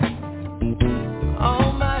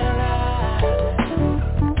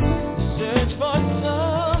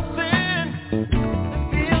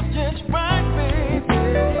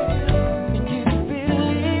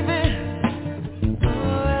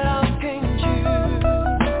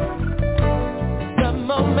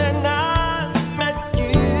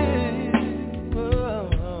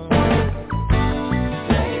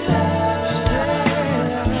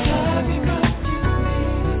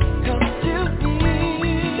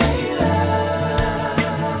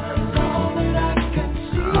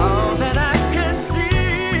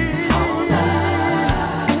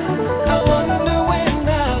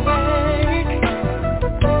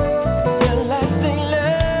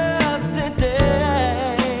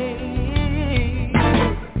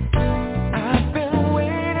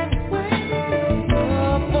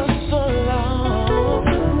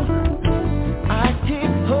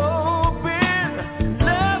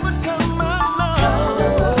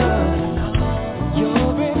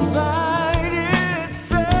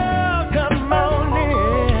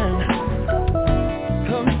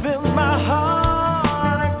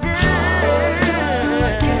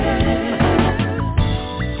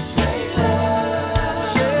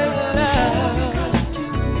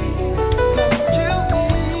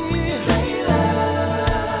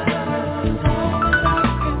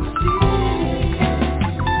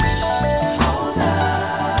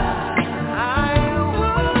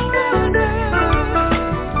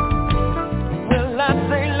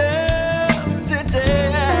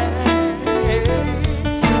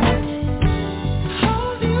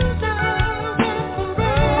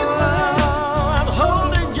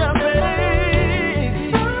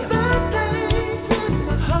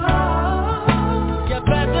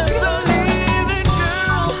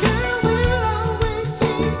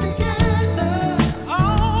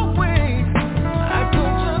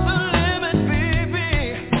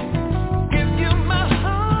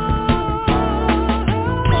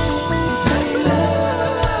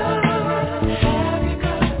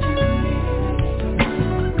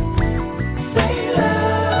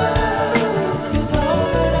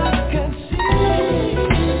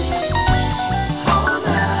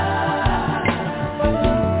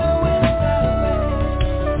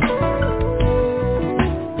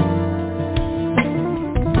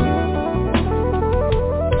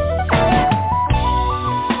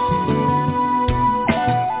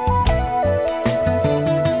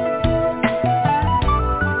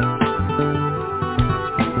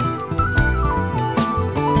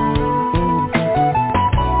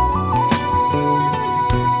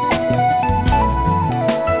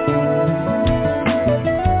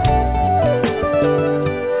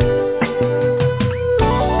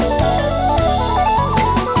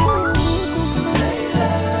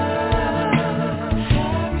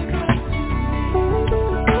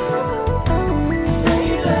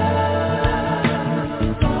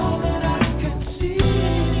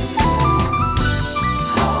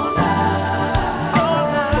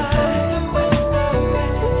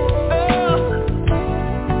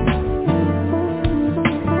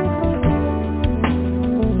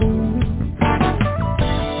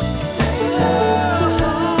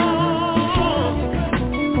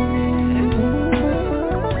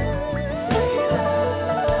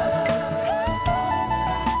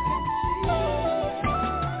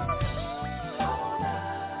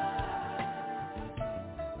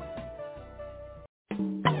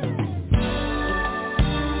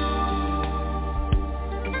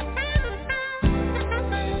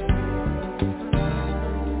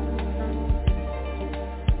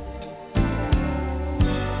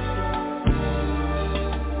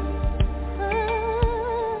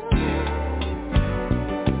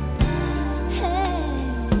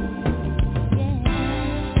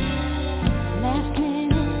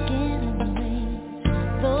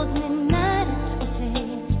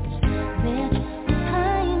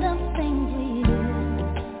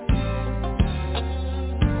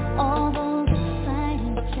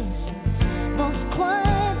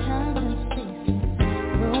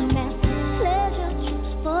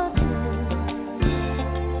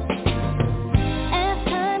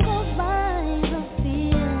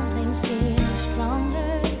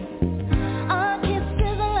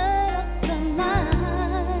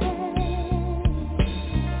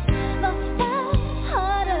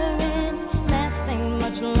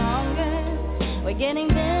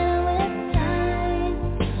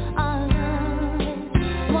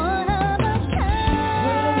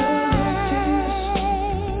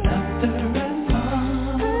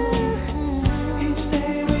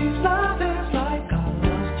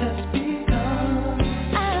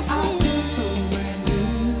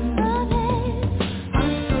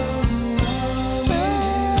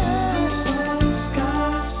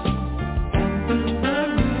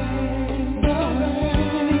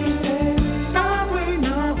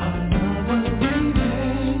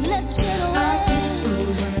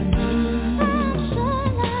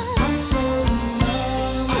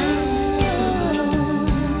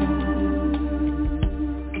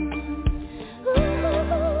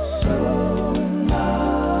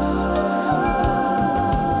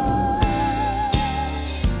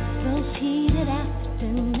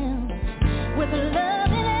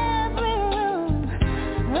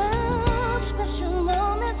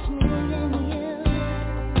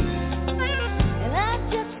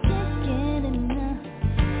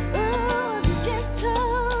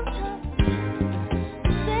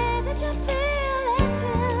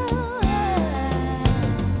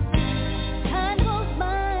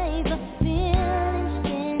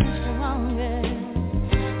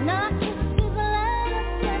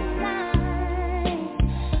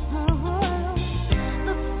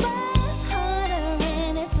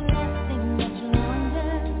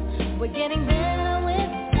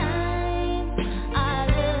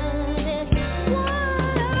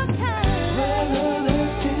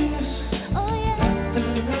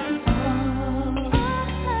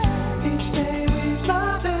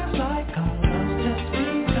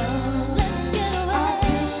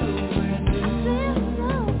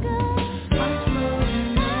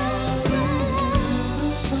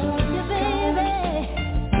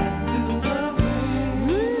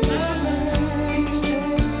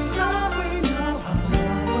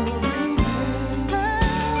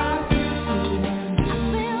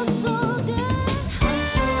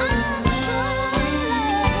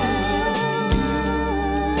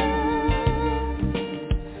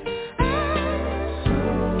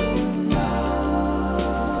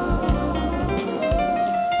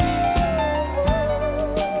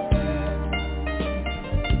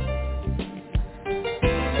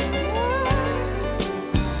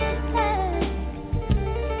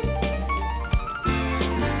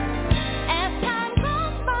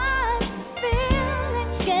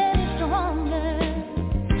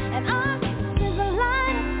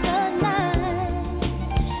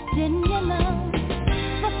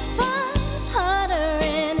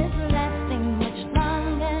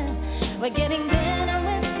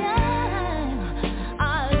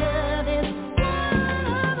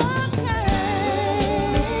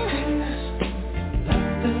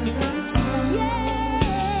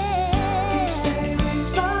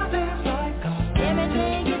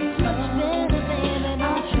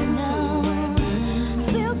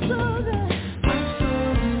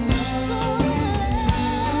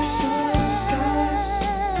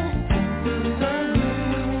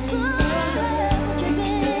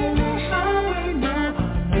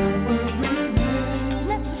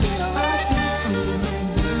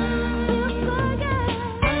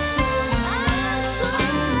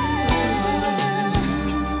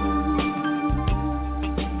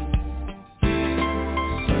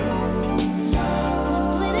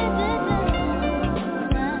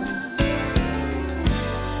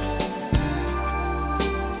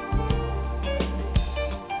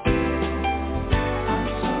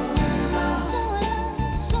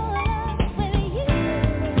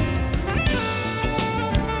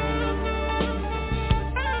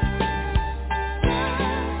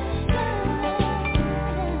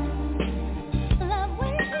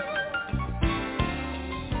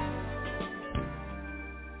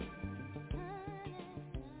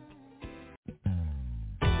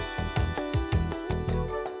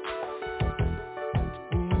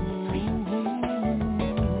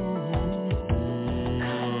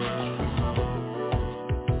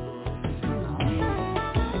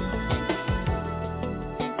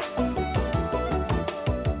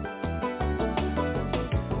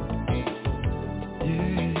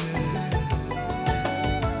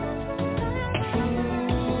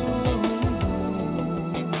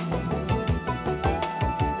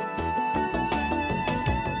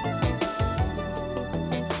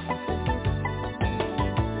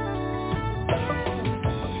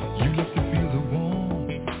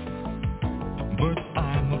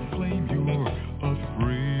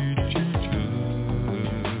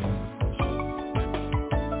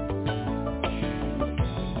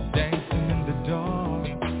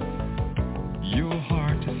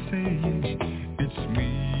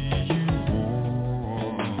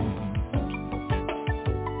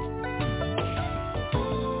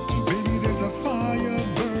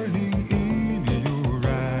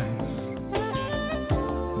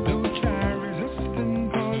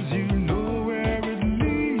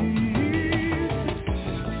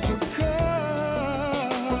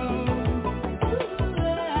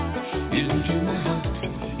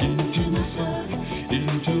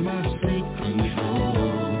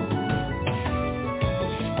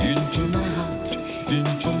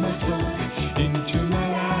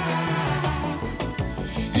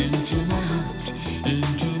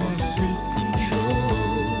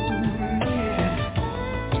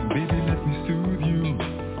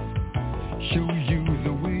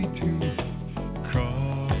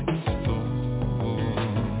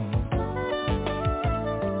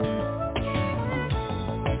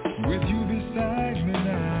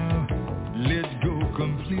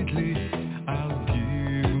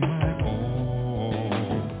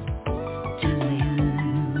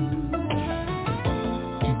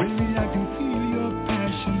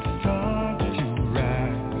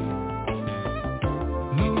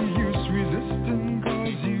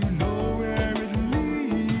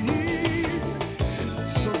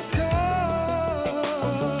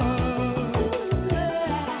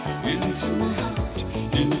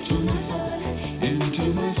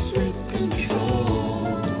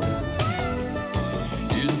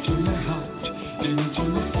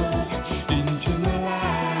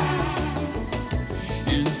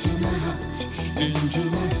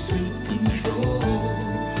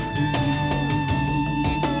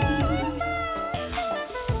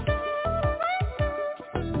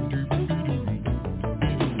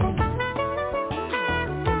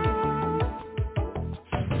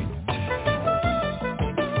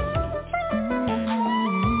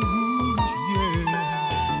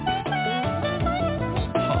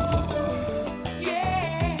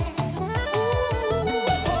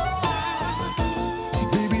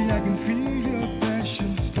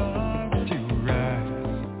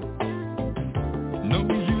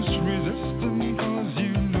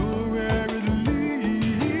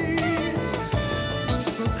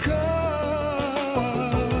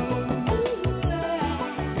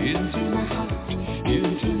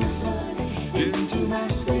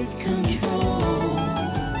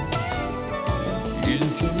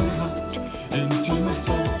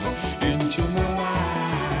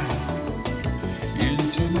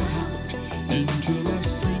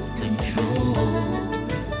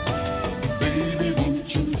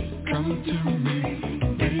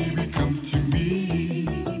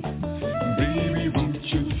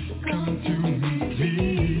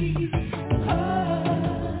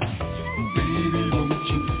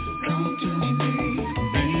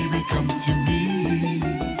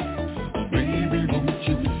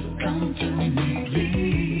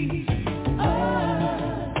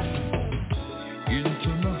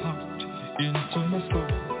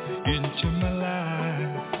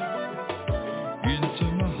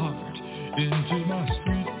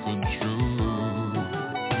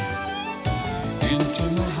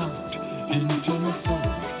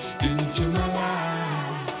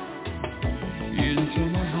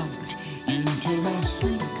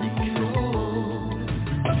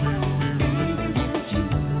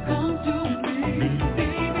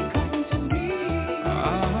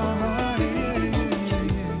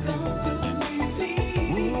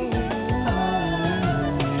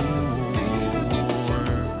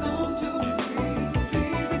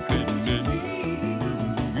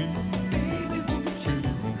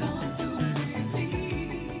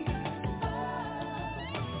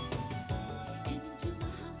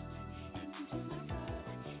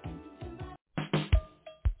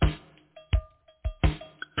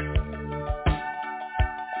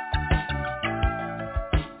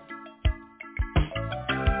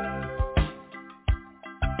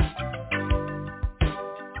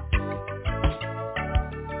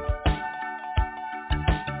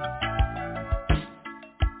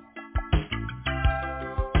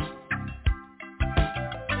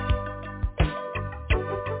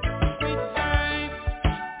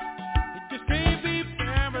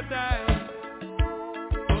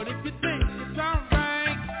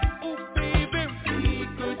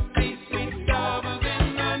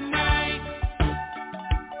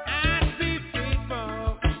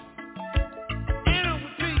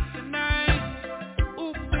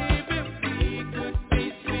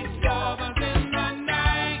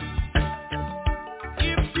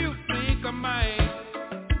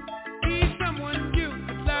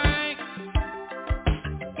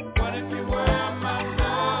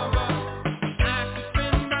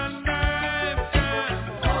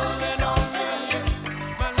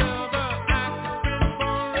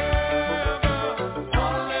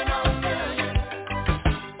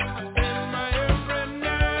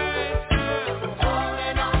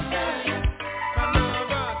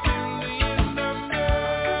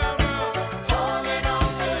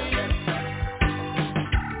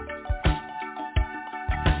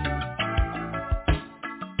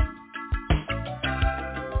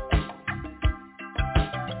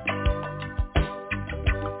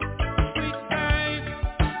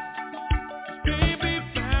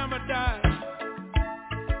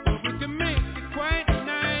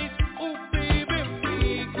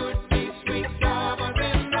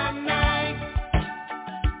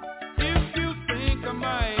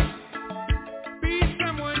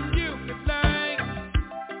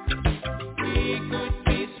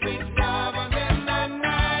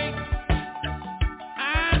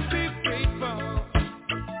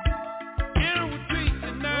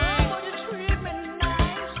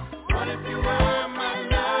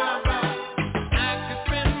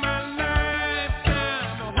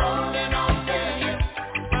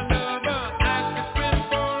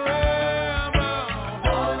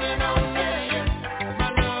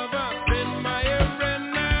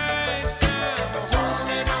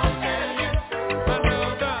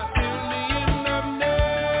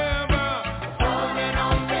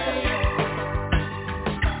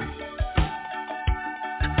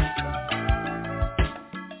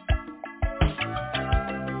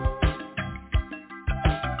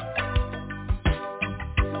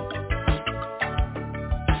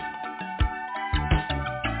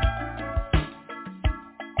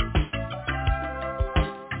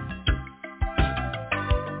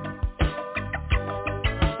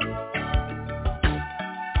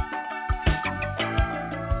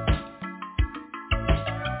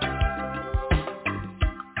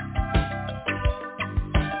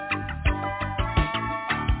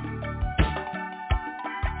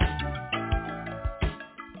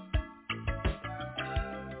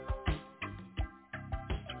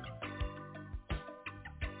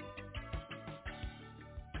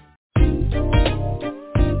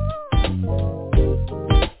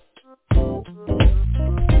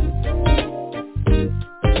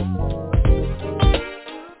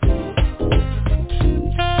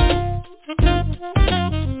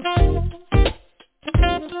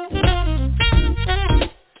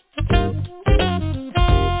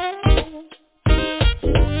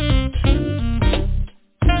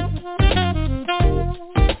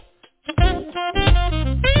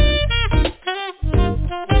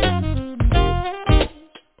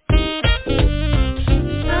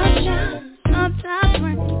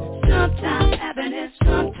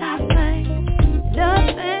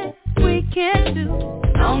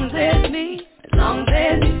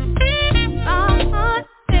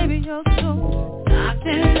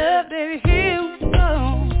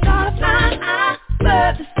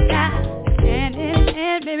above the sky, hand in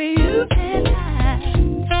hand, baby, you and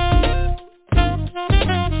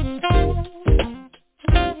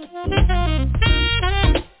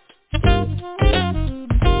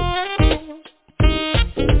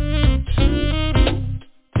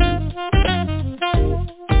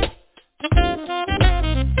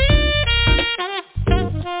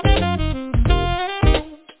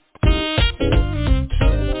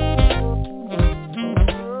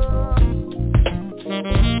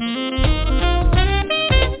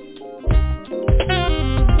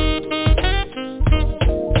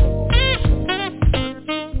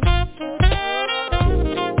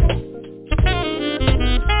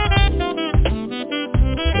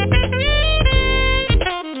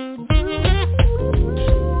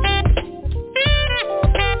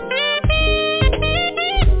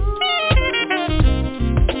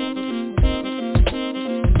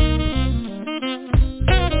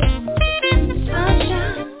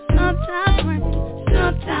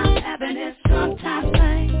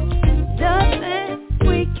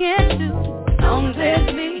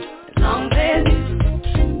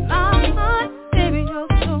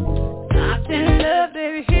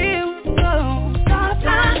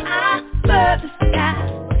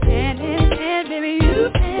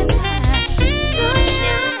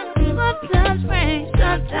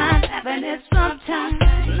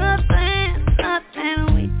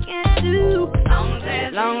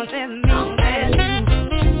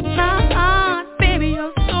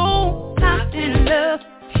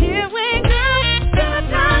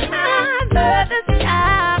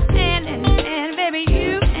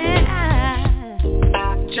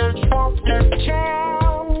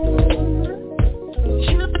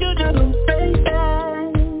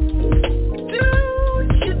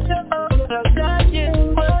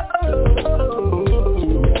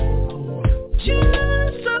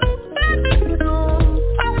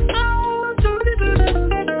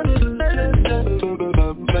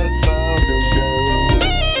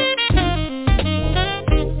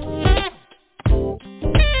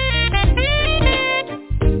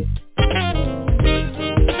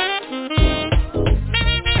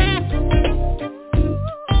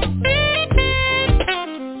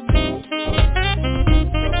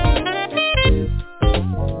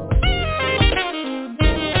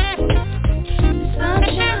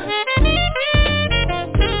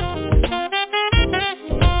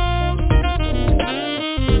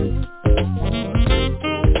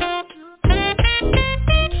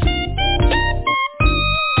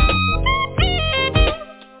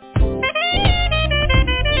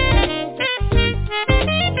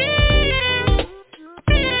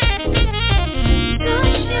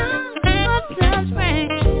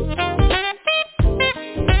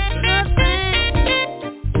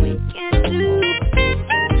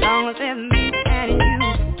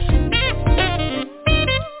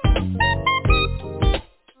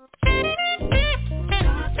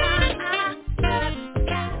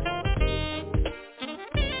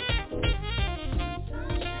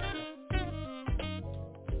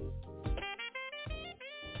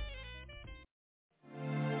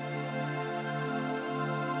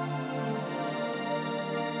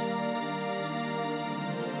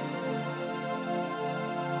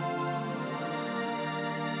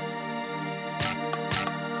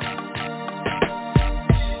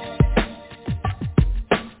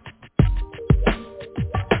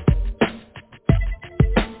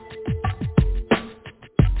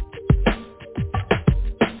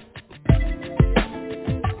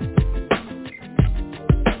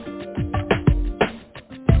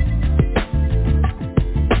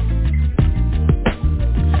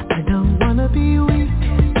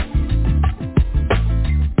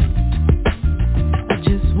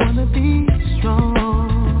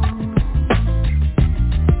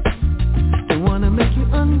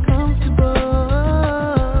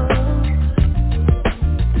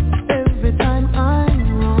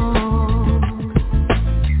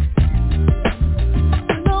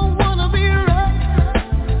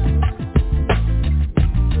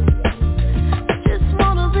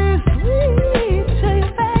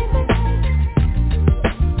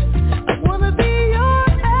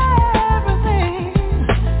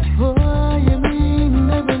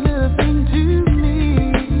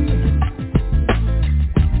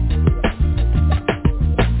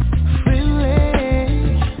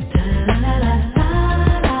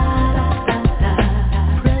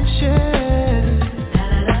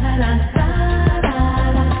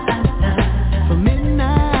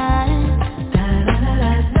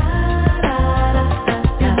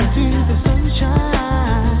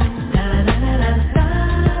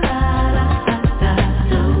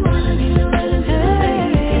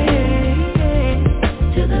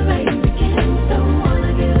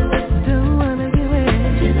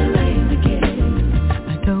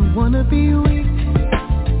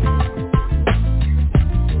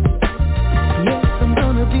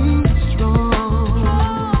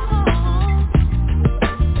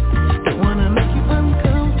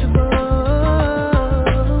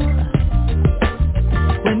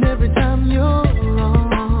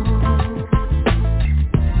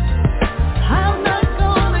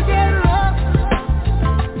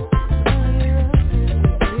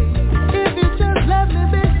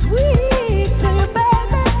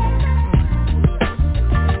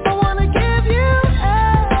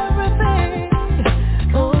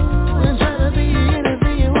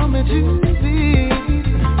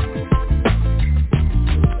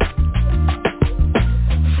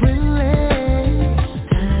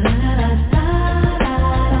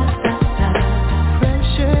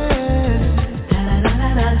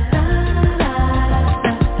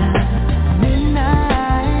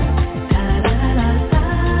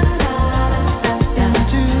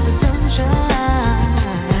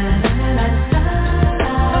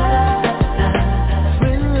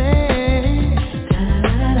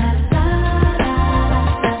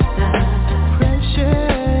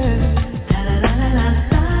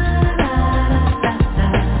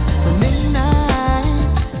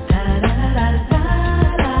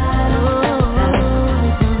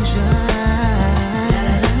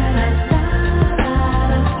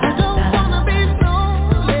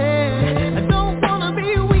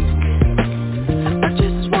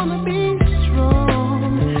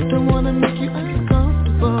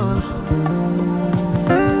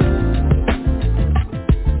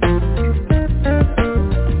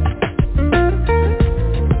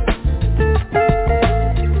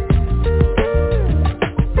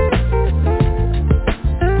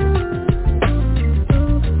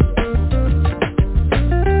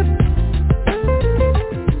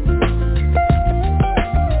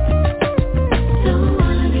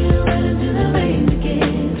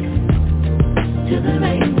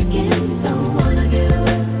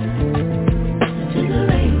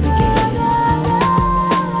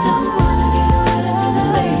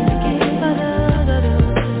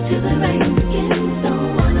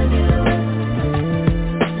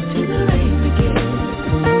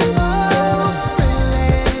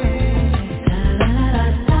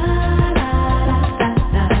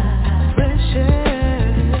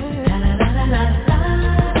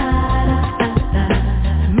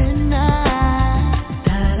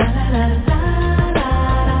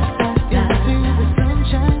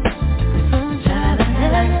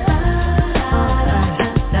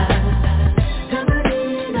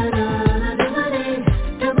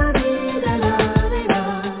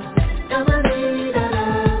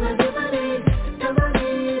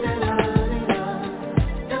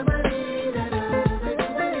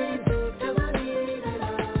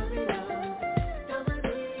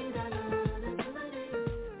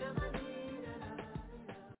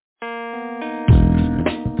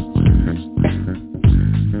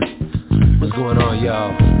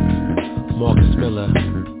Yo, Marcus Miller,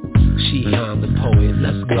 Sheehan the poet,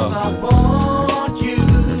 let's go. I want you,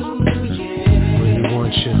 yeah. Really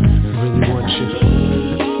want you, really want you.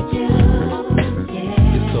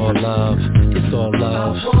 It's all love, it's all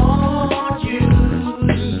love. I want you,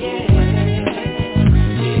 yeah.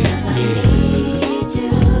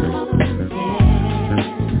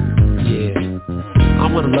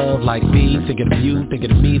 I want to love like me, thinking of you,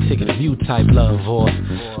 thinking of me, thinking of you type love. Or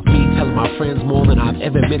me telling my friends more than I've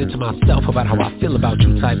ever admitted to myself about how I feel about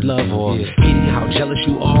you type love. Or hating how jealous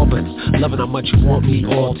you are, but loving how much you want me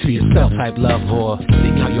all to yourself type love. Or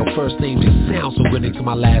seeing how your first name just sounds so good next to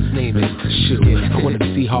my last name. And shoot, I wanted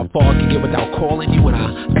to see how far I could get without calling you when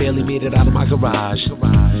I barely made it out of my garage.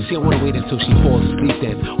 See, I want to wait until she falls asleep,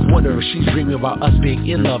 then wonder if she's dreaming about us being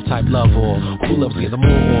in love type love. Or who loves me the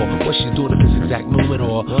more, or what she's doing at this exact moment.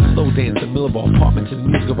 Or slow dance in the middle of our apartment to the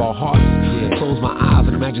music of our hearts. Close my eyes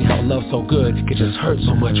and imagine how love so good could just hurt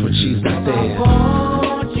so much when she's not there. I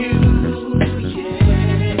want you,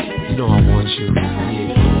 yeah. You know I want you,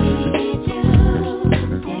 yeah.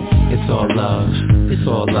 It's all love, it's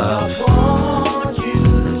all love. I want you,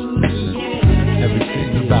 yeah.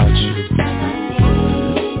 Everything about you.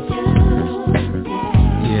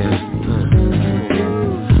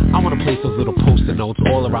 I want to place those little post-it notes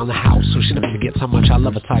all around the house so she never forgets how much I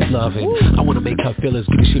love her type love. And I want to make her feel as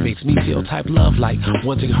good as she makes me feel type love, like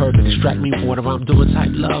wanting her to distract me from whatever I'm doing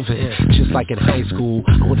type love. And just like in high school,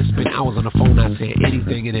 I want to spend hours on the phone not saying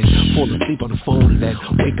anything, and then fall asleep on the phone and then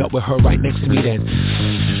wake up with her right next to me, then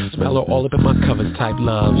smell her all up in my covers type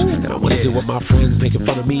love. And I want to deal with my friends making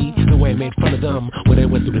fun of me the way I made fun of them when they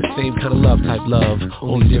went through the same kind of love type love.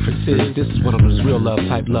 Only difference is this is one of those real love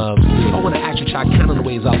type love. I want to actually try counting the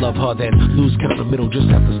ways I love her, then lose count in the middle, just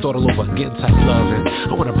have to start all over again type love. And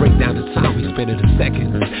I want to break down the time we spend in a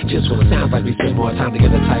second, just when it sounds like we spend more time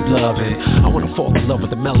together type love. And I want to fall in love with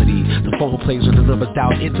the melody, the phone plays when the numbers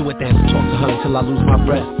dial into it, then talk to her until I lose my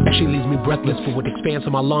breath. She leaves me breathless, for with expanse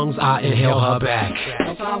in my lungs, I inhale her back.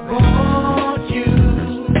 I want you,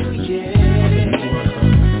 yeah.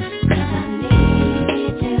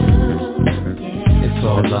 It's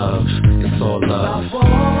all love, it's all love. I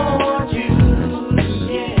want you,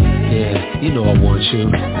 yeah, you know I want you.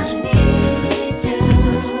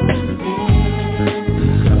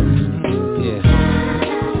 Yeah.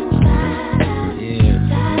 Yeah.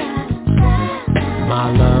 My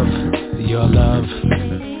love, your love,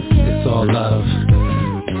 it's all love.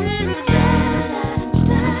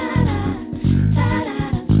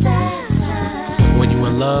 When you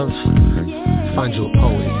in love, find you a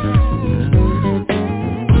poet.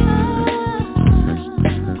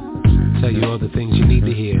 Tell you all the things you need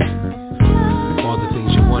to hear, all the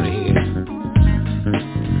things you want to hear.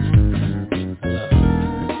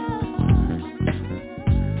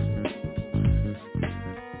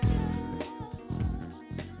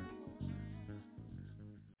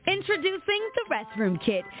 Introducing the Restroom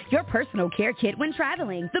Kit, your personal care kit when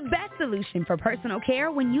traveling. The best solution for personal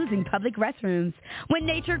care when using public restrooms. When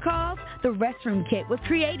nature calls, the Restroom Kit was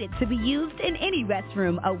created to be used in any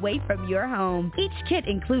restroom away from your home. Each kit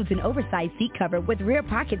includes an oversized seat cover with rear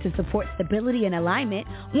pocket to support stability and alignment,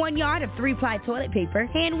 1 yard of 3-ply toilet paper,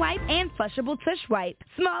 hand wipe, and flushable tush wipe.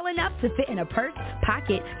 Small enough to fit in a purse,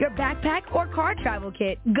 pocket, your backpack, or car travel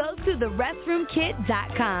kit. Go to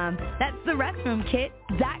therestroomkit.com. That's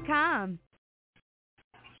therestroomkit.com.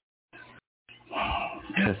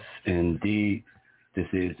 Yes, indeed. This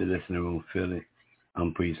is the Listening Room Phili.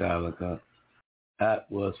 I'm Priest Ilika.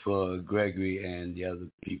 That was for Gregory and the other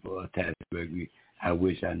people attached to Gregory. I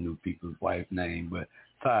wish I knew people's wife's name, but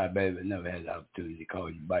sorry, baby, I never had the opportunity to call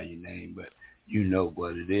you by your name, but you know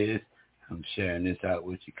what it is. I'm sharing this out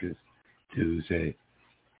with you to say,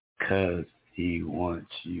 because he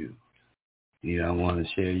wants you. He don't want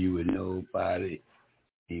to share you with nobody.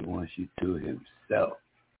 He wants you to himself.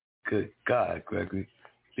 Good God, Gregory.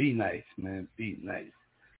 Be nice, man. Be nice.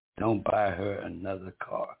 Don't buy her another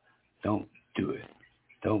car. Don't do it.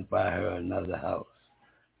 Don't buy her another house.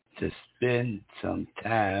 Just spend some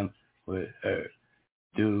time with her.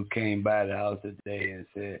 Dude came by the house today and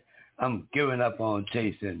said, I'm giving up on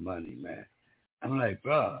chasing money, man. I'm like,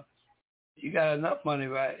 bro, you got enough money,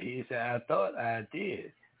 right? He said, I thought I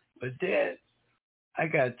did. But Dad, I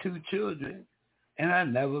got 2 children, and I've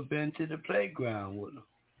never been to the playground with them.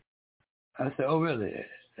 I said, oh, really?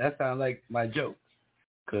 That sounds like my joke,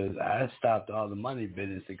 because I stopped all the money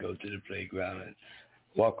business to go to the playground and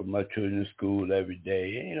walk with my children to school every day.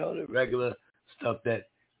 You know, the regular stuff that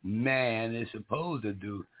man is supposed to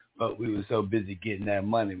do, but we were so busy getting that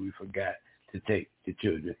money, we forgot to take the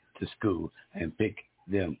children to school and pick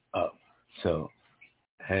them up. So,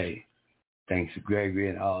 hey, Thanks to Gregory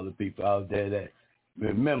and all the people out there that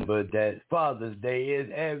remember that Father's Day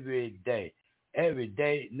is every day. Every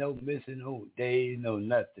day, no missing, no days, no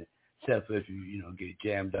nothing. Except for if you get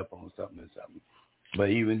jammed up on something. But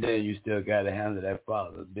even then, you still got to handle that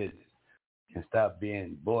father's business and stop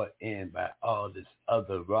being bought in by all this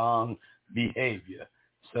other wrong behavior.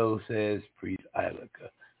 So says Priest Ilika.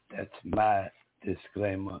 That's my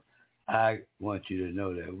disclaimer. I want you to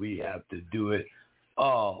know that we have to do it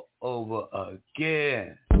all over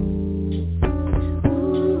again.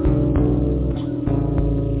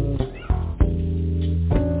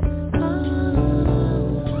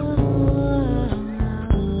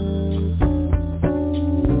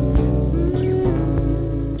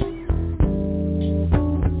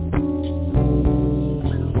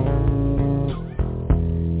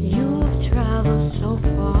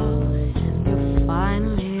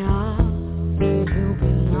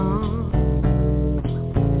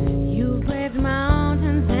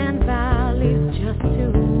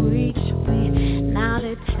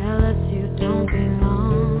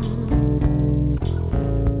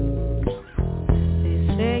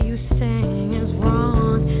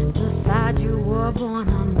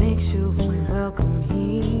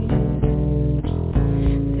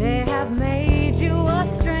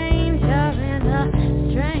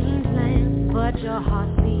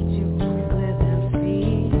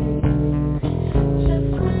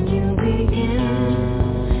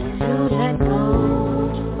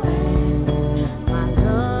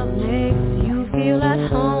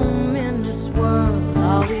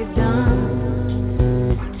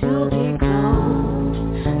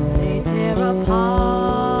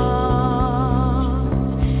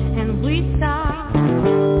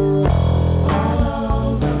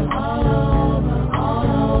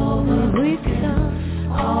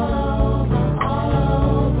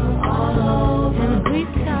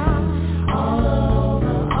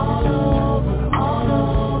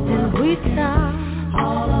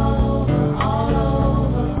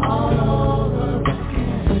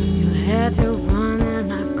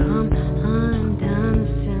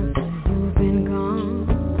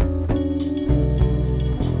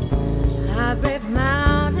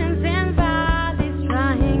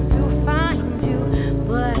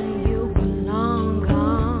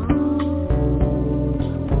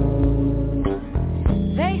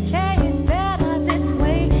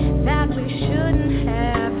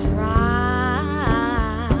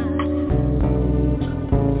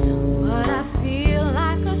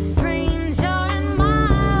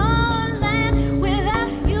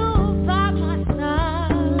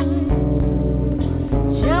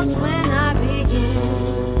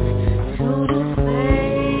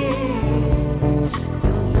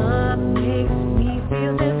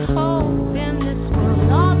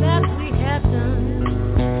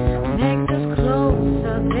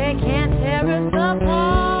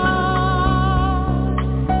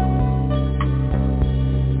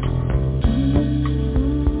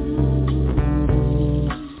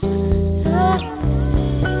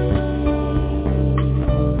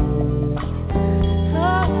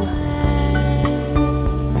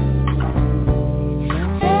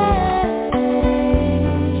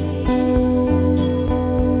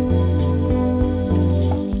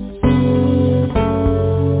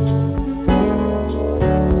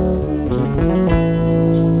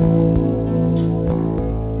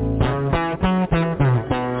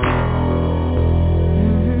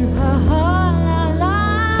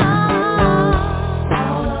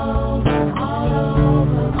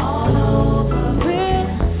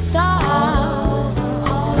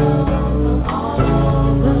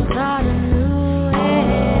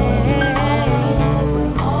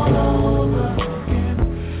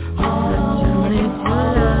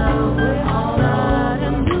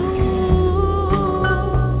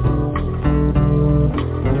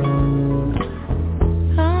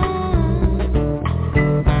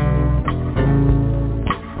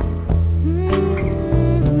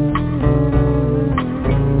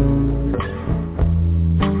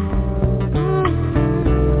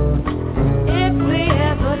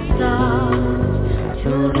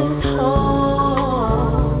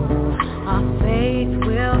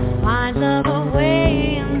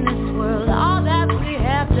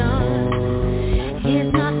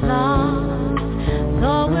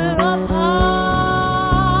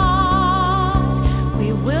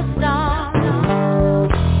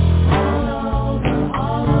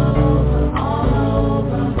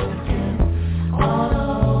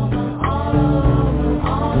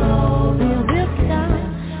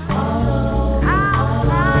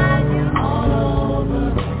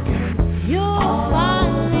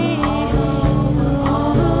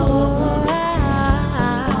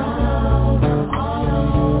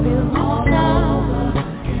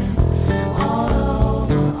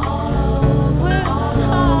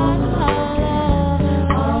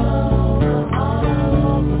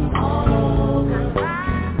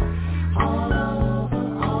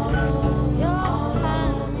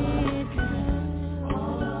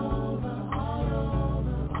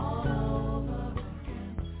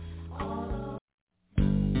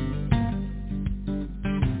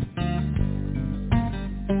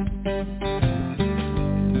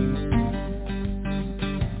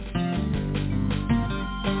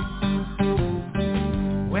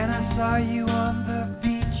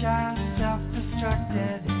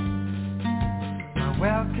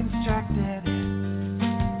 well-constructed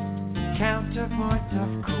counterpoint of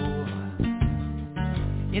cool.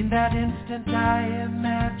 In that instant I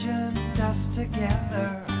imagined us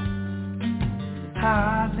together,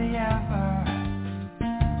 hardly ever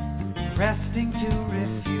resting to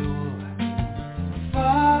refuel.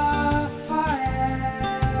 Forever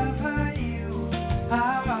you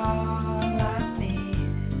are all I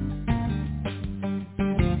need.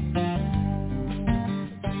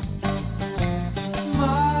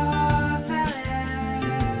 More than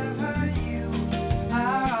ever you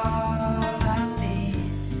are all I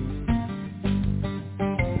need.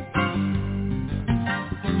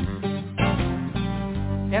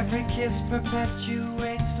 Every kiss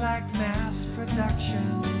perpetuates like mass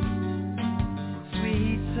production.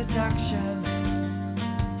 Sweet seduction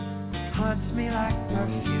haunts me like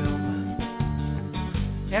perfume.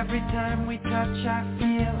 Every time we touch I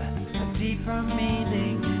feel a deeper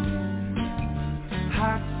meaning.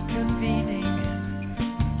 Hearts convening,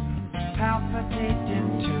 palpitate in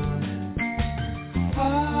tune.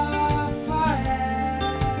 Forever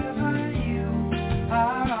you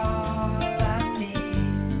are all I need.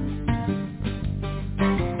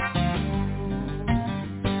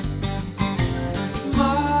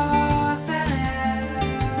 More than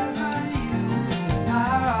ever you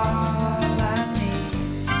are all I need.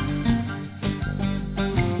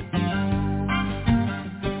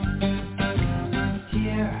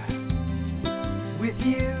 Here with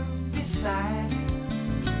you beside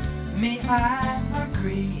me I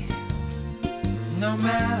agree. No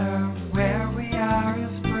matter where we are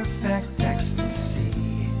is perfect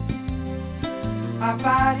ecstasy. Our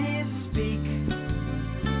bodies speak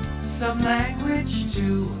some language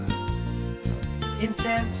too,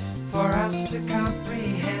 intense for us to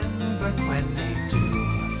comprehend, but when they do,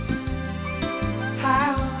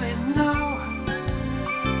 I only know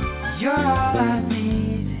you're all I need.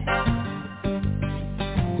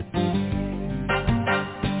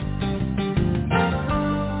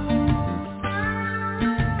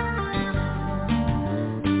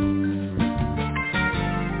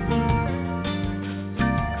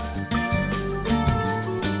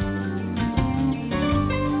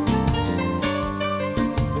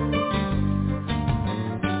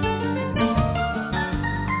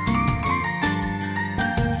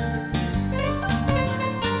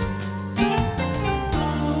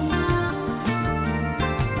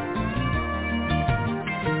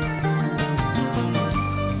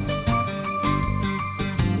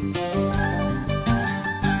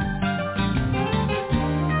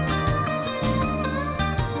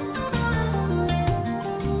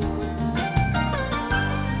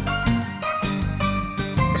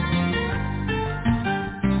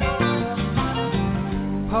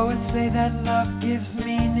 Poets say that love gives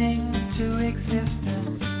meaning to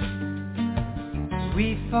existence.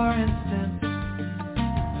 We, for instance,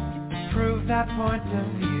 prove that point of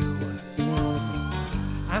view.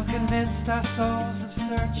 I'm convinced our souls have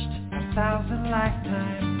searched 1,000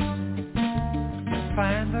 lifetimes to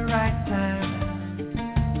find the right time.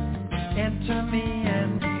 Enter me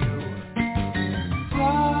and you.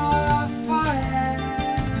 Forever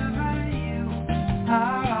you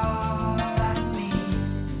are all I need.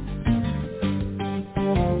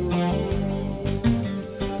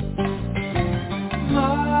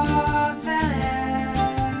 More than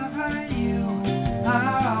ever you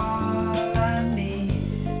are all I need.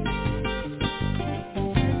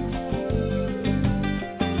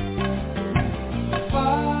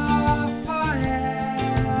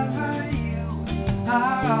 Forever you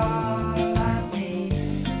are all I need.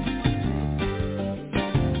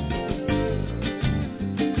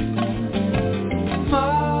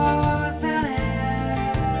 More than ever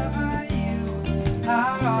you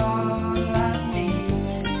are all I need.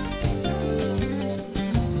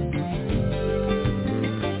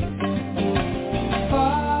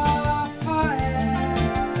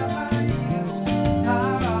 Forever you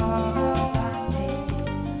are all I need.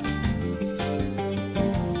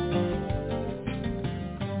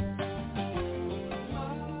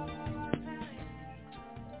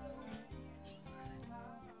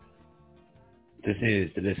 This is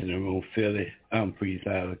the Listening Room Phili. I'm Priest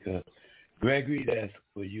Ilika. Gregory, that's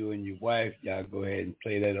for you and your wife. Y'all go ahead and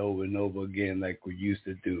play that over and over again like we used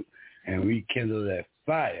to do. And rekindle that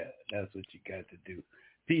fire. That's what you got to do.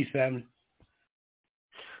 Peace, family.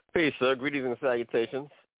 Peace, sir. Greetings and salutations.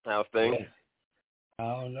 How's things? Yeah.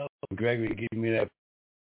 I don't know. Gregory, give me that.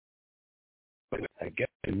 I got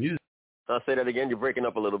the music. I'll say that again. You're breaking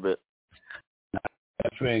up a little bit. My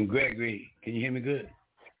friend Gregory, can you hear me good?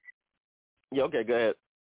 Yeah, okay, go ahead.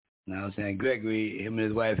 Now I'm saying Gregory, him and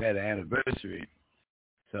his wife had an anniversary.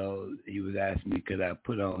 So he was asking me could I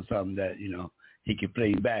put on something that, he could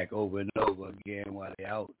play back over and over again while they're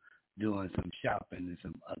out doing some shopping and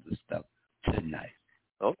some other stuff tonight.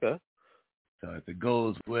 Okay. So if it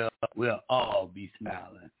goes well, we'll all be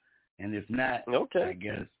smiling. And if not, okay, I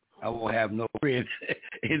guess I won't have no friends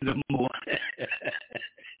in the morning.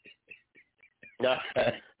 Well,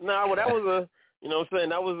 that was a,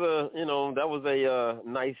 that was a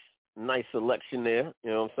nice selection there. You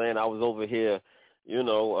know what I'm saying? I was over here,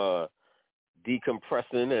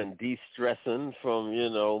 decompressing and de-stressing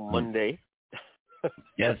from, Monday.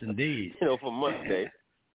 Yes, indeed. For Monday.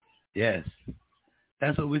 Yes.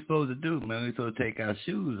 That's what we're supposed to do, man. We're supposed to take our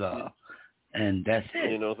shoes off. And that's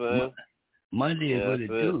it. You know what I'm saying? Monday is what it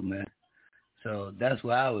do, man. So that's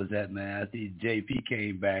where I was at, man. I see JP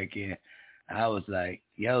came back in. I was like,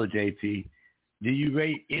 yo, JP, do you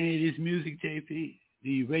rate any of this music, JP? Do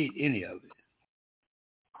you rate any of it?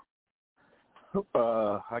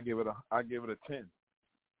 I give it a 10.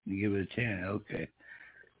 You give it a 10, okay.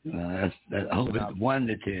 I hope it's 1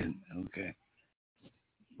 to 10, okay.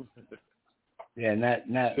 Yeah, not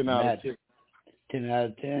 10 out of 10. 10 out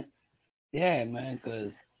of 10. Yeah, man,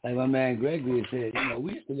 because like my man Gregory said,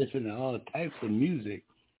 we used to listen to all types of music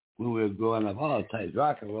when we were growing up, all types,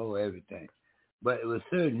 rock and roll, everything. But it was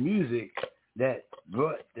certain music that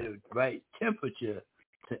brought the right temperature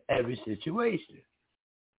to every situation.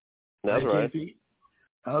 That's right. JP?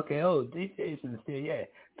 Okay, these stations still, yeah.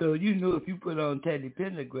 So you knew if you put on Teddy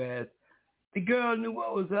Pendergrass, the girl knew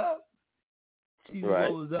what was up. She knew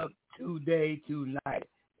what was up today, tonight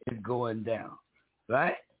is going down,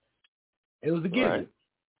 right? It was a given. Right.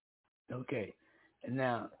 Okay. And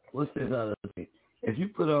now, what's this other thing? If you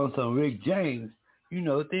put on some Rick James, things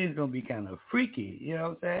going to be kind of freaky, you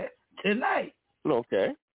know what I'm saying? Tonight.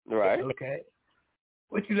 Okay. Right. Okay.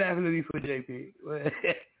 What you laughing at me for, JP?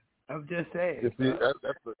 I'm just saying. You see,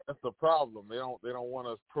 that's the problem. They don't want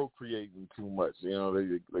us procreating too much. They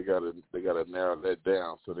gotta narrow that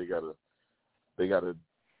down. So they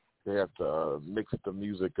have to mix the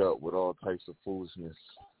music up with all types of foolishness.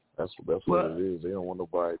 That's what it is. They don't want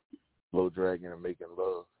nobody blow dragging and making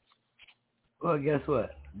love. Well, guess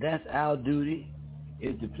what? That's our duty,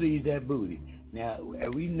 is to please that booty. Now,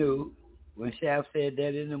 we knew when Shaft said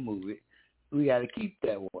that in the movie, we got to keep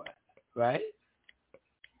that one, right?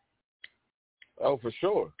 Oh, for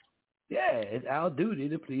sure. Yeah, it's our duty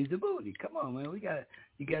to please the booty. Come on, man.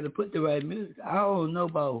 You got to put the right music. I don't know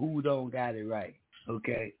about who don't got it right,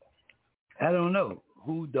 okay? I don't know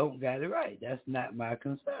who don't got it right. That's not my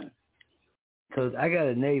concern. Because I got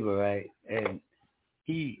a neighbor, right, and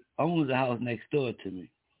he owns a house next door to me.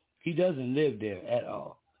 He doesn't live there at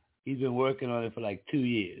all. He's been working on it for like 2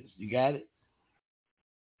 years. You got it?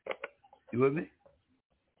 You with me?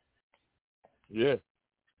 Yeah.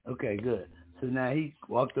 Okay, good. So now he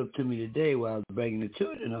walked up to me today while I was bringing the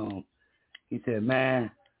children home. He said, man,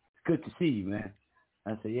 it's good to see you, man.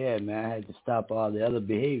 I said, yeah, man, I had to stop all the other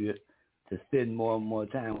behavior to spend more and more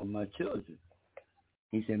time with my children.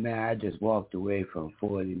 He said, man, I just walked away from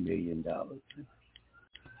 $40 million.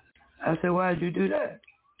 I said, why'd you do that?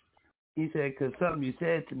 He said, because something you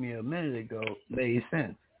said to me a minute ago made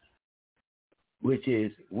sense, which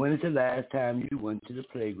is, when is the last time you went to the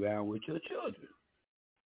playground with your children?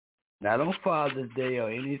 Not on Father's Day or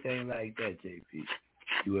anything like that, JP.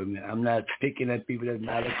 You with me? I'm not picking at people that's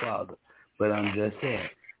not a father, but I'm just saying,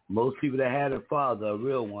 most people that had a father, a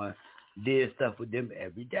real one, did stuff with them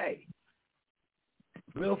every day.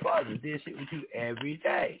 Real fathers did shit with you every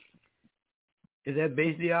day. Is that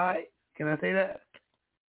basically all right? Can I say that?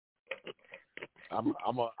 I'm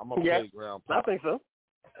a playground pop. I think so.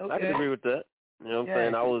 Okay. I can agree with that. You know what I'm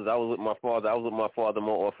saying? I was with my father. I was with my father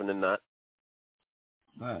more often than not.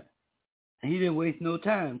 Right. And he didn't waste no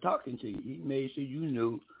time talking to you. He made sure you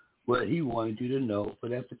knew what he wanted you to know for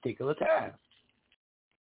that particular time.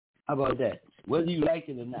 How about that? Whether you like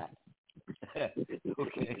it or not.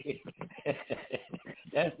 Okay.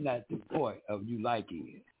 That's not the point of you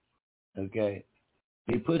liking it. Okay.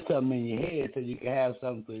 He put something in your head so you can have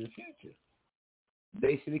something for the future.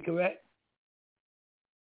 Basically correct?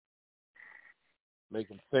 Make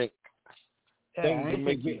them think. Yeah, Things that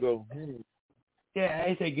make you go, Yeah, I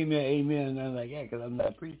ain't say give me an amen or nothing like that because I'm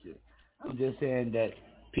not preaching. I'm just saying that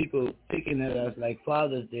people picking at us like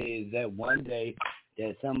Father's Day is that one day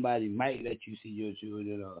that somebody might let you see your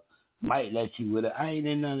children or might let you with it. I ain't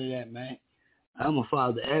in none of that, man. I'm a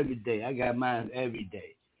father every day. I got mine every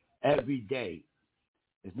day. Every day.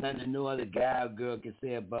 There's nothing no other guy or girl can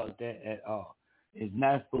say about that at all. It's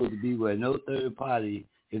not supposed to be where no third party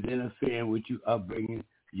is interfering with you upbringing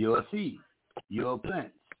your seed, your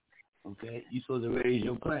plants. Okay? You're supposed to raise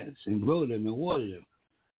your plants and grow them and water them.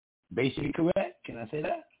 basically correct. Can I say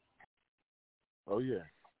that? Oh, yeah.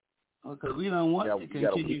 Because we don't want to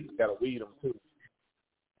continue. You got to weed them, too.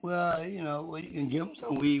 Well, you can give them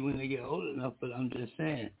some weed when they get old enough, but I'm just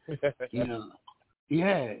saying,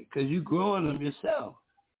 yeah, because you growing them yourself,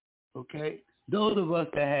 okay? Those of us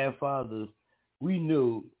that have fathers, we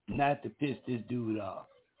knew not to piss this dude off.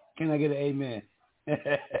 Can I get an amen?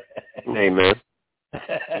 Amen.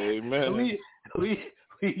 Amen. We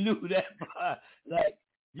knew that part. Like,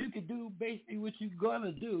 you can do basically what you're going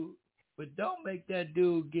to do, but don't make that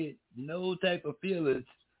dude get no type of feelings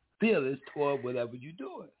toward whatever you're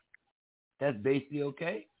doing. That's basically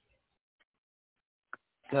okay.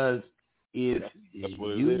 Because if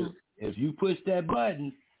you push that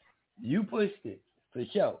button, you pushed it for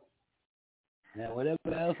sure. Now, whatever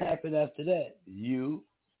else happened after that, you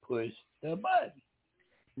pushed the button.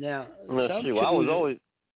 Now, I was always.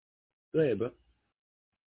 Go ahead, bro.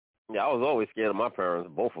 Yeah, I was always scared of my parents,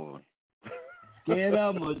 both of them. Scared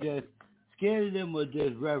of them or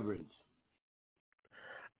just reverence?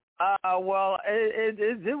 Well,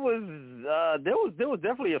 there was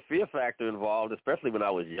definitely a fear factor involved, especially when I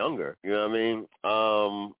was younger. You know what I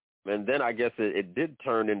mean? And then I guess it did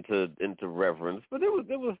turn into reverence, but there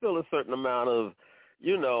was still a certain amount of,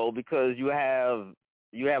 because you have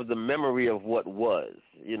the memory of what was.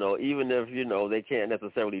 Even if they can't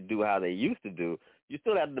necessarily do how they used to do, you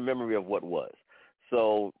still have the memory of what was.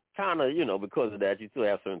 So kind of, because of that, you still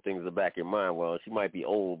have certain things in the back of your mind. Well, she might be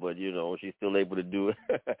old, but, she's still able to do,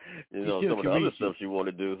 some of the other stuff she want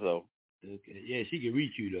to do. So. Okay. Yeah, she can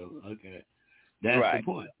reach you, though. Okay. That's the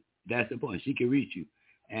point. That's the point. She can reach you.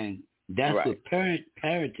 And that's what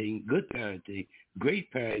parenting, good parenting, great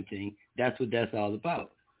parenting, that's what that's all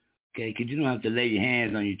about. Okay? Because you don't have to lay your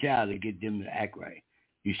hands on your child to get them to act right.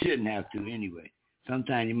 You shouldn't have to anyway.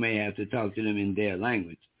 Sometimes you may have to talk to them in their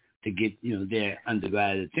language to get, their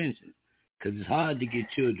undivided attention. Because it's hard to get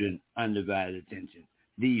children undivided attention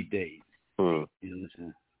these days. You know what I'm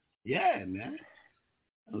saying? Yeah, man.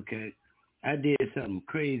 Okay. I did something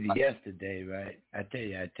crazy yesterday, right? I tell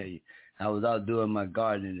you. I was out doing my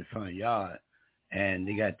garden in the front yard, and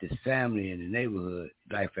they got this family in the neighborhood,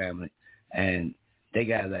 black family, and they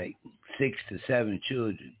got like 6 to 7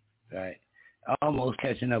 children, right? Almost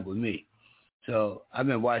catching up with me. So I've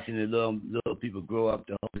been watching the little people grow up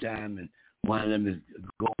the whole time, and one of them is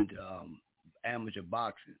going to amateur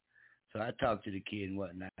boxing. So I talked to the kid and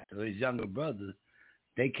whatnot. So his younger brothers,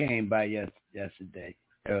 they came by yesterday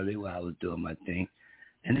early while I was doing my thing,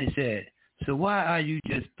 and they said, "So why are you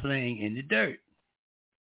just playing in the dirt?"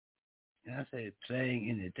 And I said, "Playing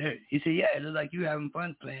in the dirt?" He said, "Yeah, it looks like you having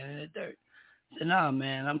fun playing in the dirt." I said, "No,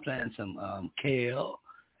 man, I'm planting some kale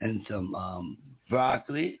and some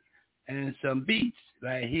broccoli and some beets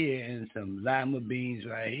right here and some lima beans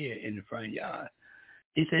right here in the front yard."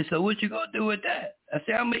 He said, "So what you gonna do with that?" I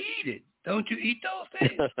said, "I'm gonna eat it. Don't you eat those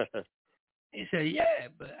things?" He said, "Yeah,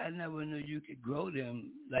 but I never knew you could grow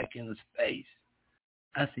them like in a space."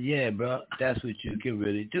 I said, "Yeah, bro, that's what you can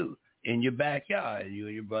really do in your backyard. You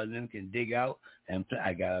and your brother them can dig out and plant.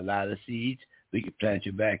 I got a lot of seeds. We can plant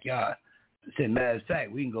your backyard." I said, "Matter of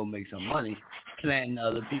fact, we can go make some money planting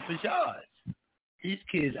other people's yards." These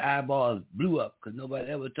kids' eyeballs blew up because nobody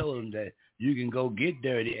ever told them that you can go get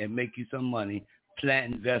dirty and make you some money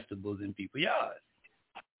planting vegetables in people's yards.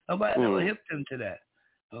 Nobody ever hipped them to that.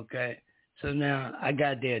 Okay? So now I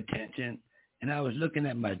got their attention, and I was looking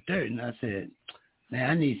at my dirt, and I said, "Man,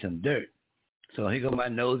 I need some dirt." So here go my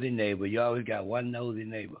nosy neighbor. You always got one nosy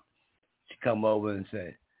neighbor. She come over and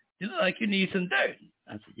said, "You look like you need some dirt."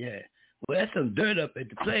 I said, "Yeah. Well, there's some dirt up at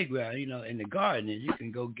the playground, in the garden, and you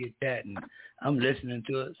can go get that." And I'm listening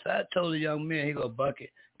to it. So I told the young man, "Here go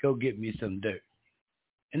bucket, go get me some dirt."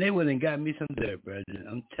 And they went and got me some dirt, brother.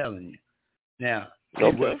 I'm telling you. Now,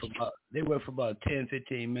 they worked for about 10,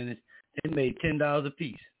 15 minutes. They made $10 a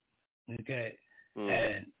piece. Okay?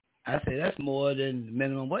 And I say that's more than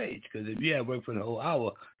minimum wage, because if you had worked for the whole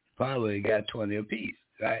hour, you probably got 20 a piece,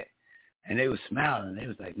 right? And they were smiling. They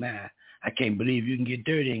was like, "Man, I can't believe you can get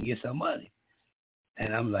dirty and get some money."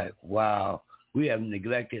 And I'm like, wow, we have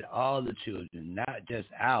neglected all the children, not just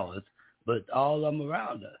ours, but all of them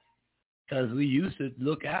around us. Because we used to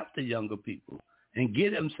look after younger people and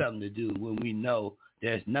give them something to do when we know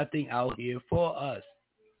there's nothing out here for us.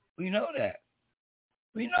 We know that.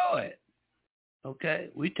 We know it. Okay?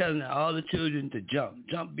 We telling all the children to jump.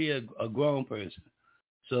 Jump, be a grown person.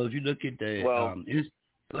 So if you look at the...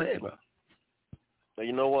 go ahead, bro. So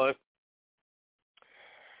you know what?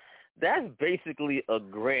 That's basically a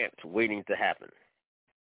grant waiting to happen.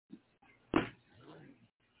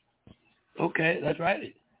 Okay, let's write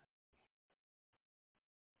it.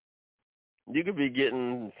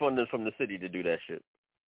 getting funding from the city to do that shit.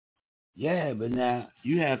 Yeah, but now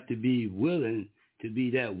you have to be willing to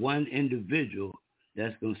be that one individual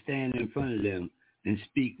that's going to stand in front of them and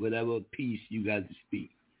speak whatever piece you got to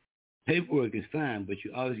speak. Paperwork is fine, but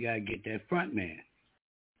you always got to get that front man.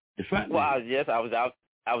 The front man. Well,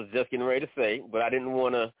 I was just getting ready to say, but I didn't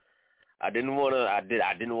want to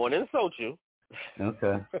insult you.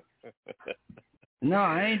 Okay. No,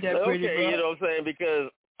 I ain't that pretty, okay, bro. you know what I'm saying? Because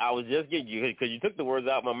I was just getting you, because you took the words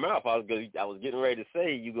out of my mouth. I was getting ready to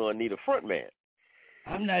say you're going to need a front man.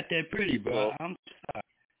 I'm not that pretty, bro. I'm sorry.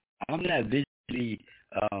 I'm not visually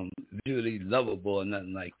lovable or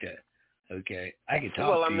nothing like that. Okay, I can talk.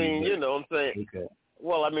 Well, I to mean, you know what I'm saying. Okay.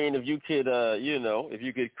 Well, I mean, if you could, if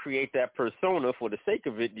you could create that persona for the sake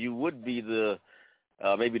of it, you would be the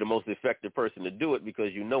maybe the most effective person to do it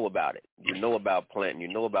because you know about it. You know about planting. You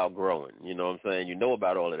know about growing. You know what I'm saying? You know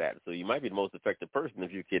about all of that. So you might be the most effective person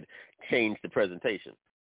if you could change the presentation.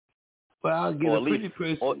 Well, I'll get a pretty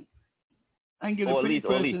person. I can get a pretty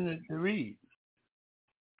person to read.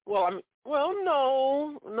 Well,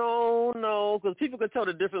 no, because people can tell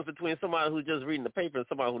the difference between somebody who's just reading the paper and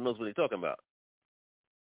somebody who knows what they're talking about.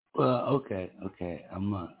 Well, okay.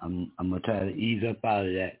 I'm gonna try to ease up out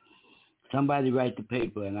of that. Somebody write the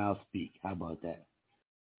paper and I'll speak. How about that?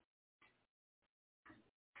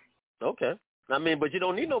 Okay. I mean, but you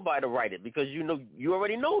don't need nobody to write it because you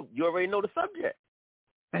already know the subject.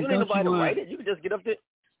 You don't need nobody to write it. You can just get up there.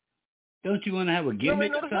 Don't you want to have a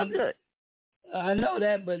gimmick or something? Subject. I know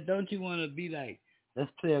that, but don't you want to be like,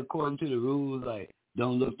 let's play according to the rules, like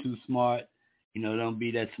don't look too smart, don't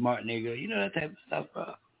be that smart nigga, that type of stuff,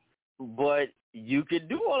 bro. But you could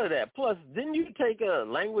do all of that. Plus, didn't you take a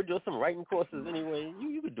language or some writing courses anyway?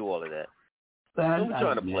 You could do all of that. Don't be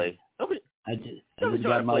trying to play. I just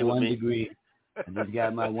got my one degree. I just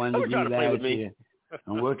got my one degree last year.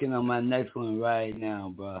 I'm working on my next one right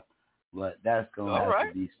now, bro. But that's going to have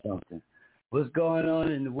to be something. What's going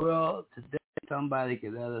on in the world today? Somebody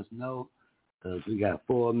can let us know because we got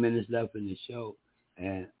 4 minutes left in the show.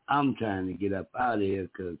 And I'm trying to get up out of here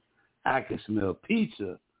because I can smell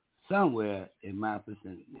pizza somewhere in my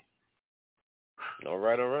vicinity. All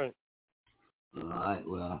right. All right,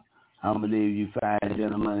 well, I'm going to leave you fine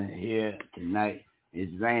gentlemen here tonight.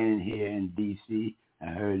 It's raining here in D.C. I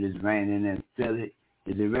heard it's raining in Philly.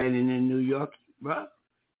 Is it raining in New York, bro?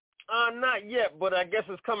 Not yet, but I guess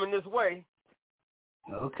it's coming this way.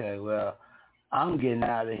 Okay, well, I'm getting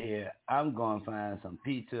out of here. I'm going to find some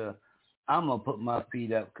pizza. I'm going to put my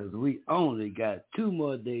feet up because we only got 2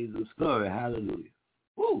 more days of story. Hallelujah.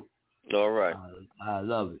 Woo. All right. I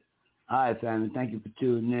love it. All right, family. Thank you for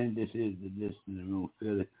tuning in. This is the Listening Room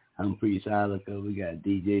Phili. I'm Priest Ilika. We got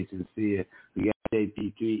DJ Sincere. We got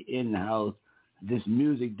JP3 in the house. This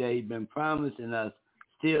music day been promising us.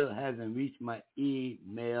 Still hasn't reached my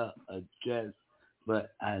email address,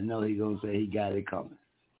 but I know he's going to say he got it coming.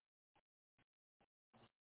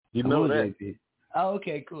 You know that. Oh,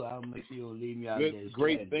 okay, cool. I'll make sure you don't leave me out there.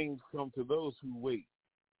 Great things come to those who wait.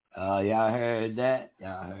 Y'all heard that?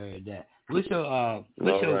 What's your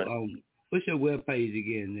web page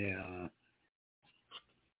again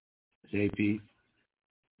there, JP?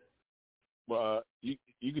 Well,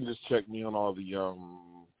 you can just check me on all the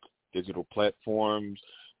digital platforms.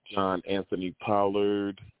 John Anthony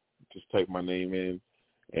Pollard. Just type my name in,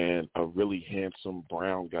 and a really handsome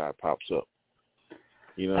brown guy pops up.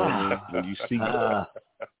 You know what I mean? When you see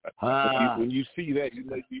when you see that,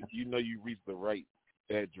 you know you reached the right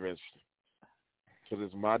address. Because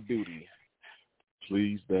it's my duty.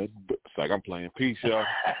 Please, it's like I'm playing. Peace, y'all.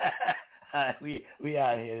 We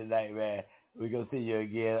out here tonight, man. We're gonna see you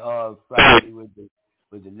again on Friday with the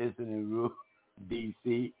Listening Room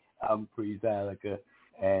DC. I'm Priest Ilika.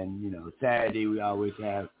 And, Saturday we always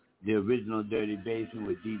have the original Dirty Basement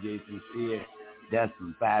with DJ Sincere. That's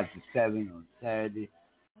from 5 to 7 on Saturday.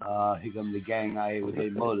 Here comes the gang out here with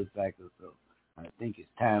their motorcycles. So I think it's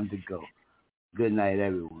time to go. Good night,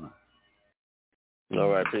 everyone. All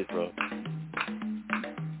right, peace, bro.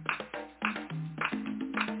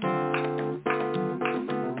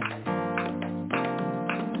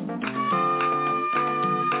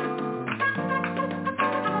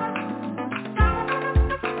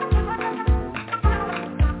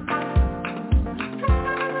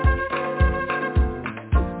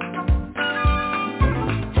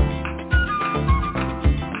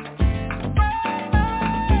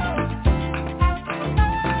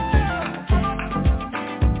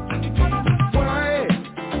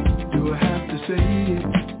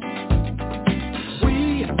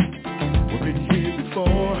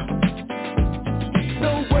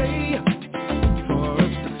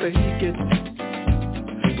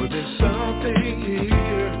 Something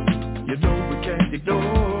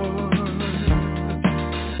door.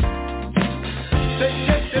 They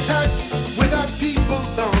take the touch without people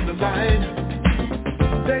on the line.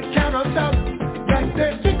 They count us out like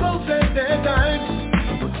they're nickels and they're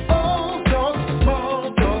dimes. All talk,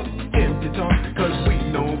 small talk, empty talk, 'cause we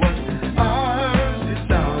know what ours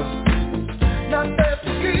is ours. Not that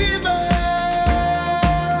forgiven.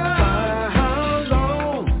 How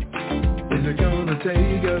long is it gonna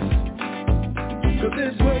take us? 'Cause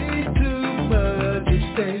there's way too much at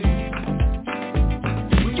stake.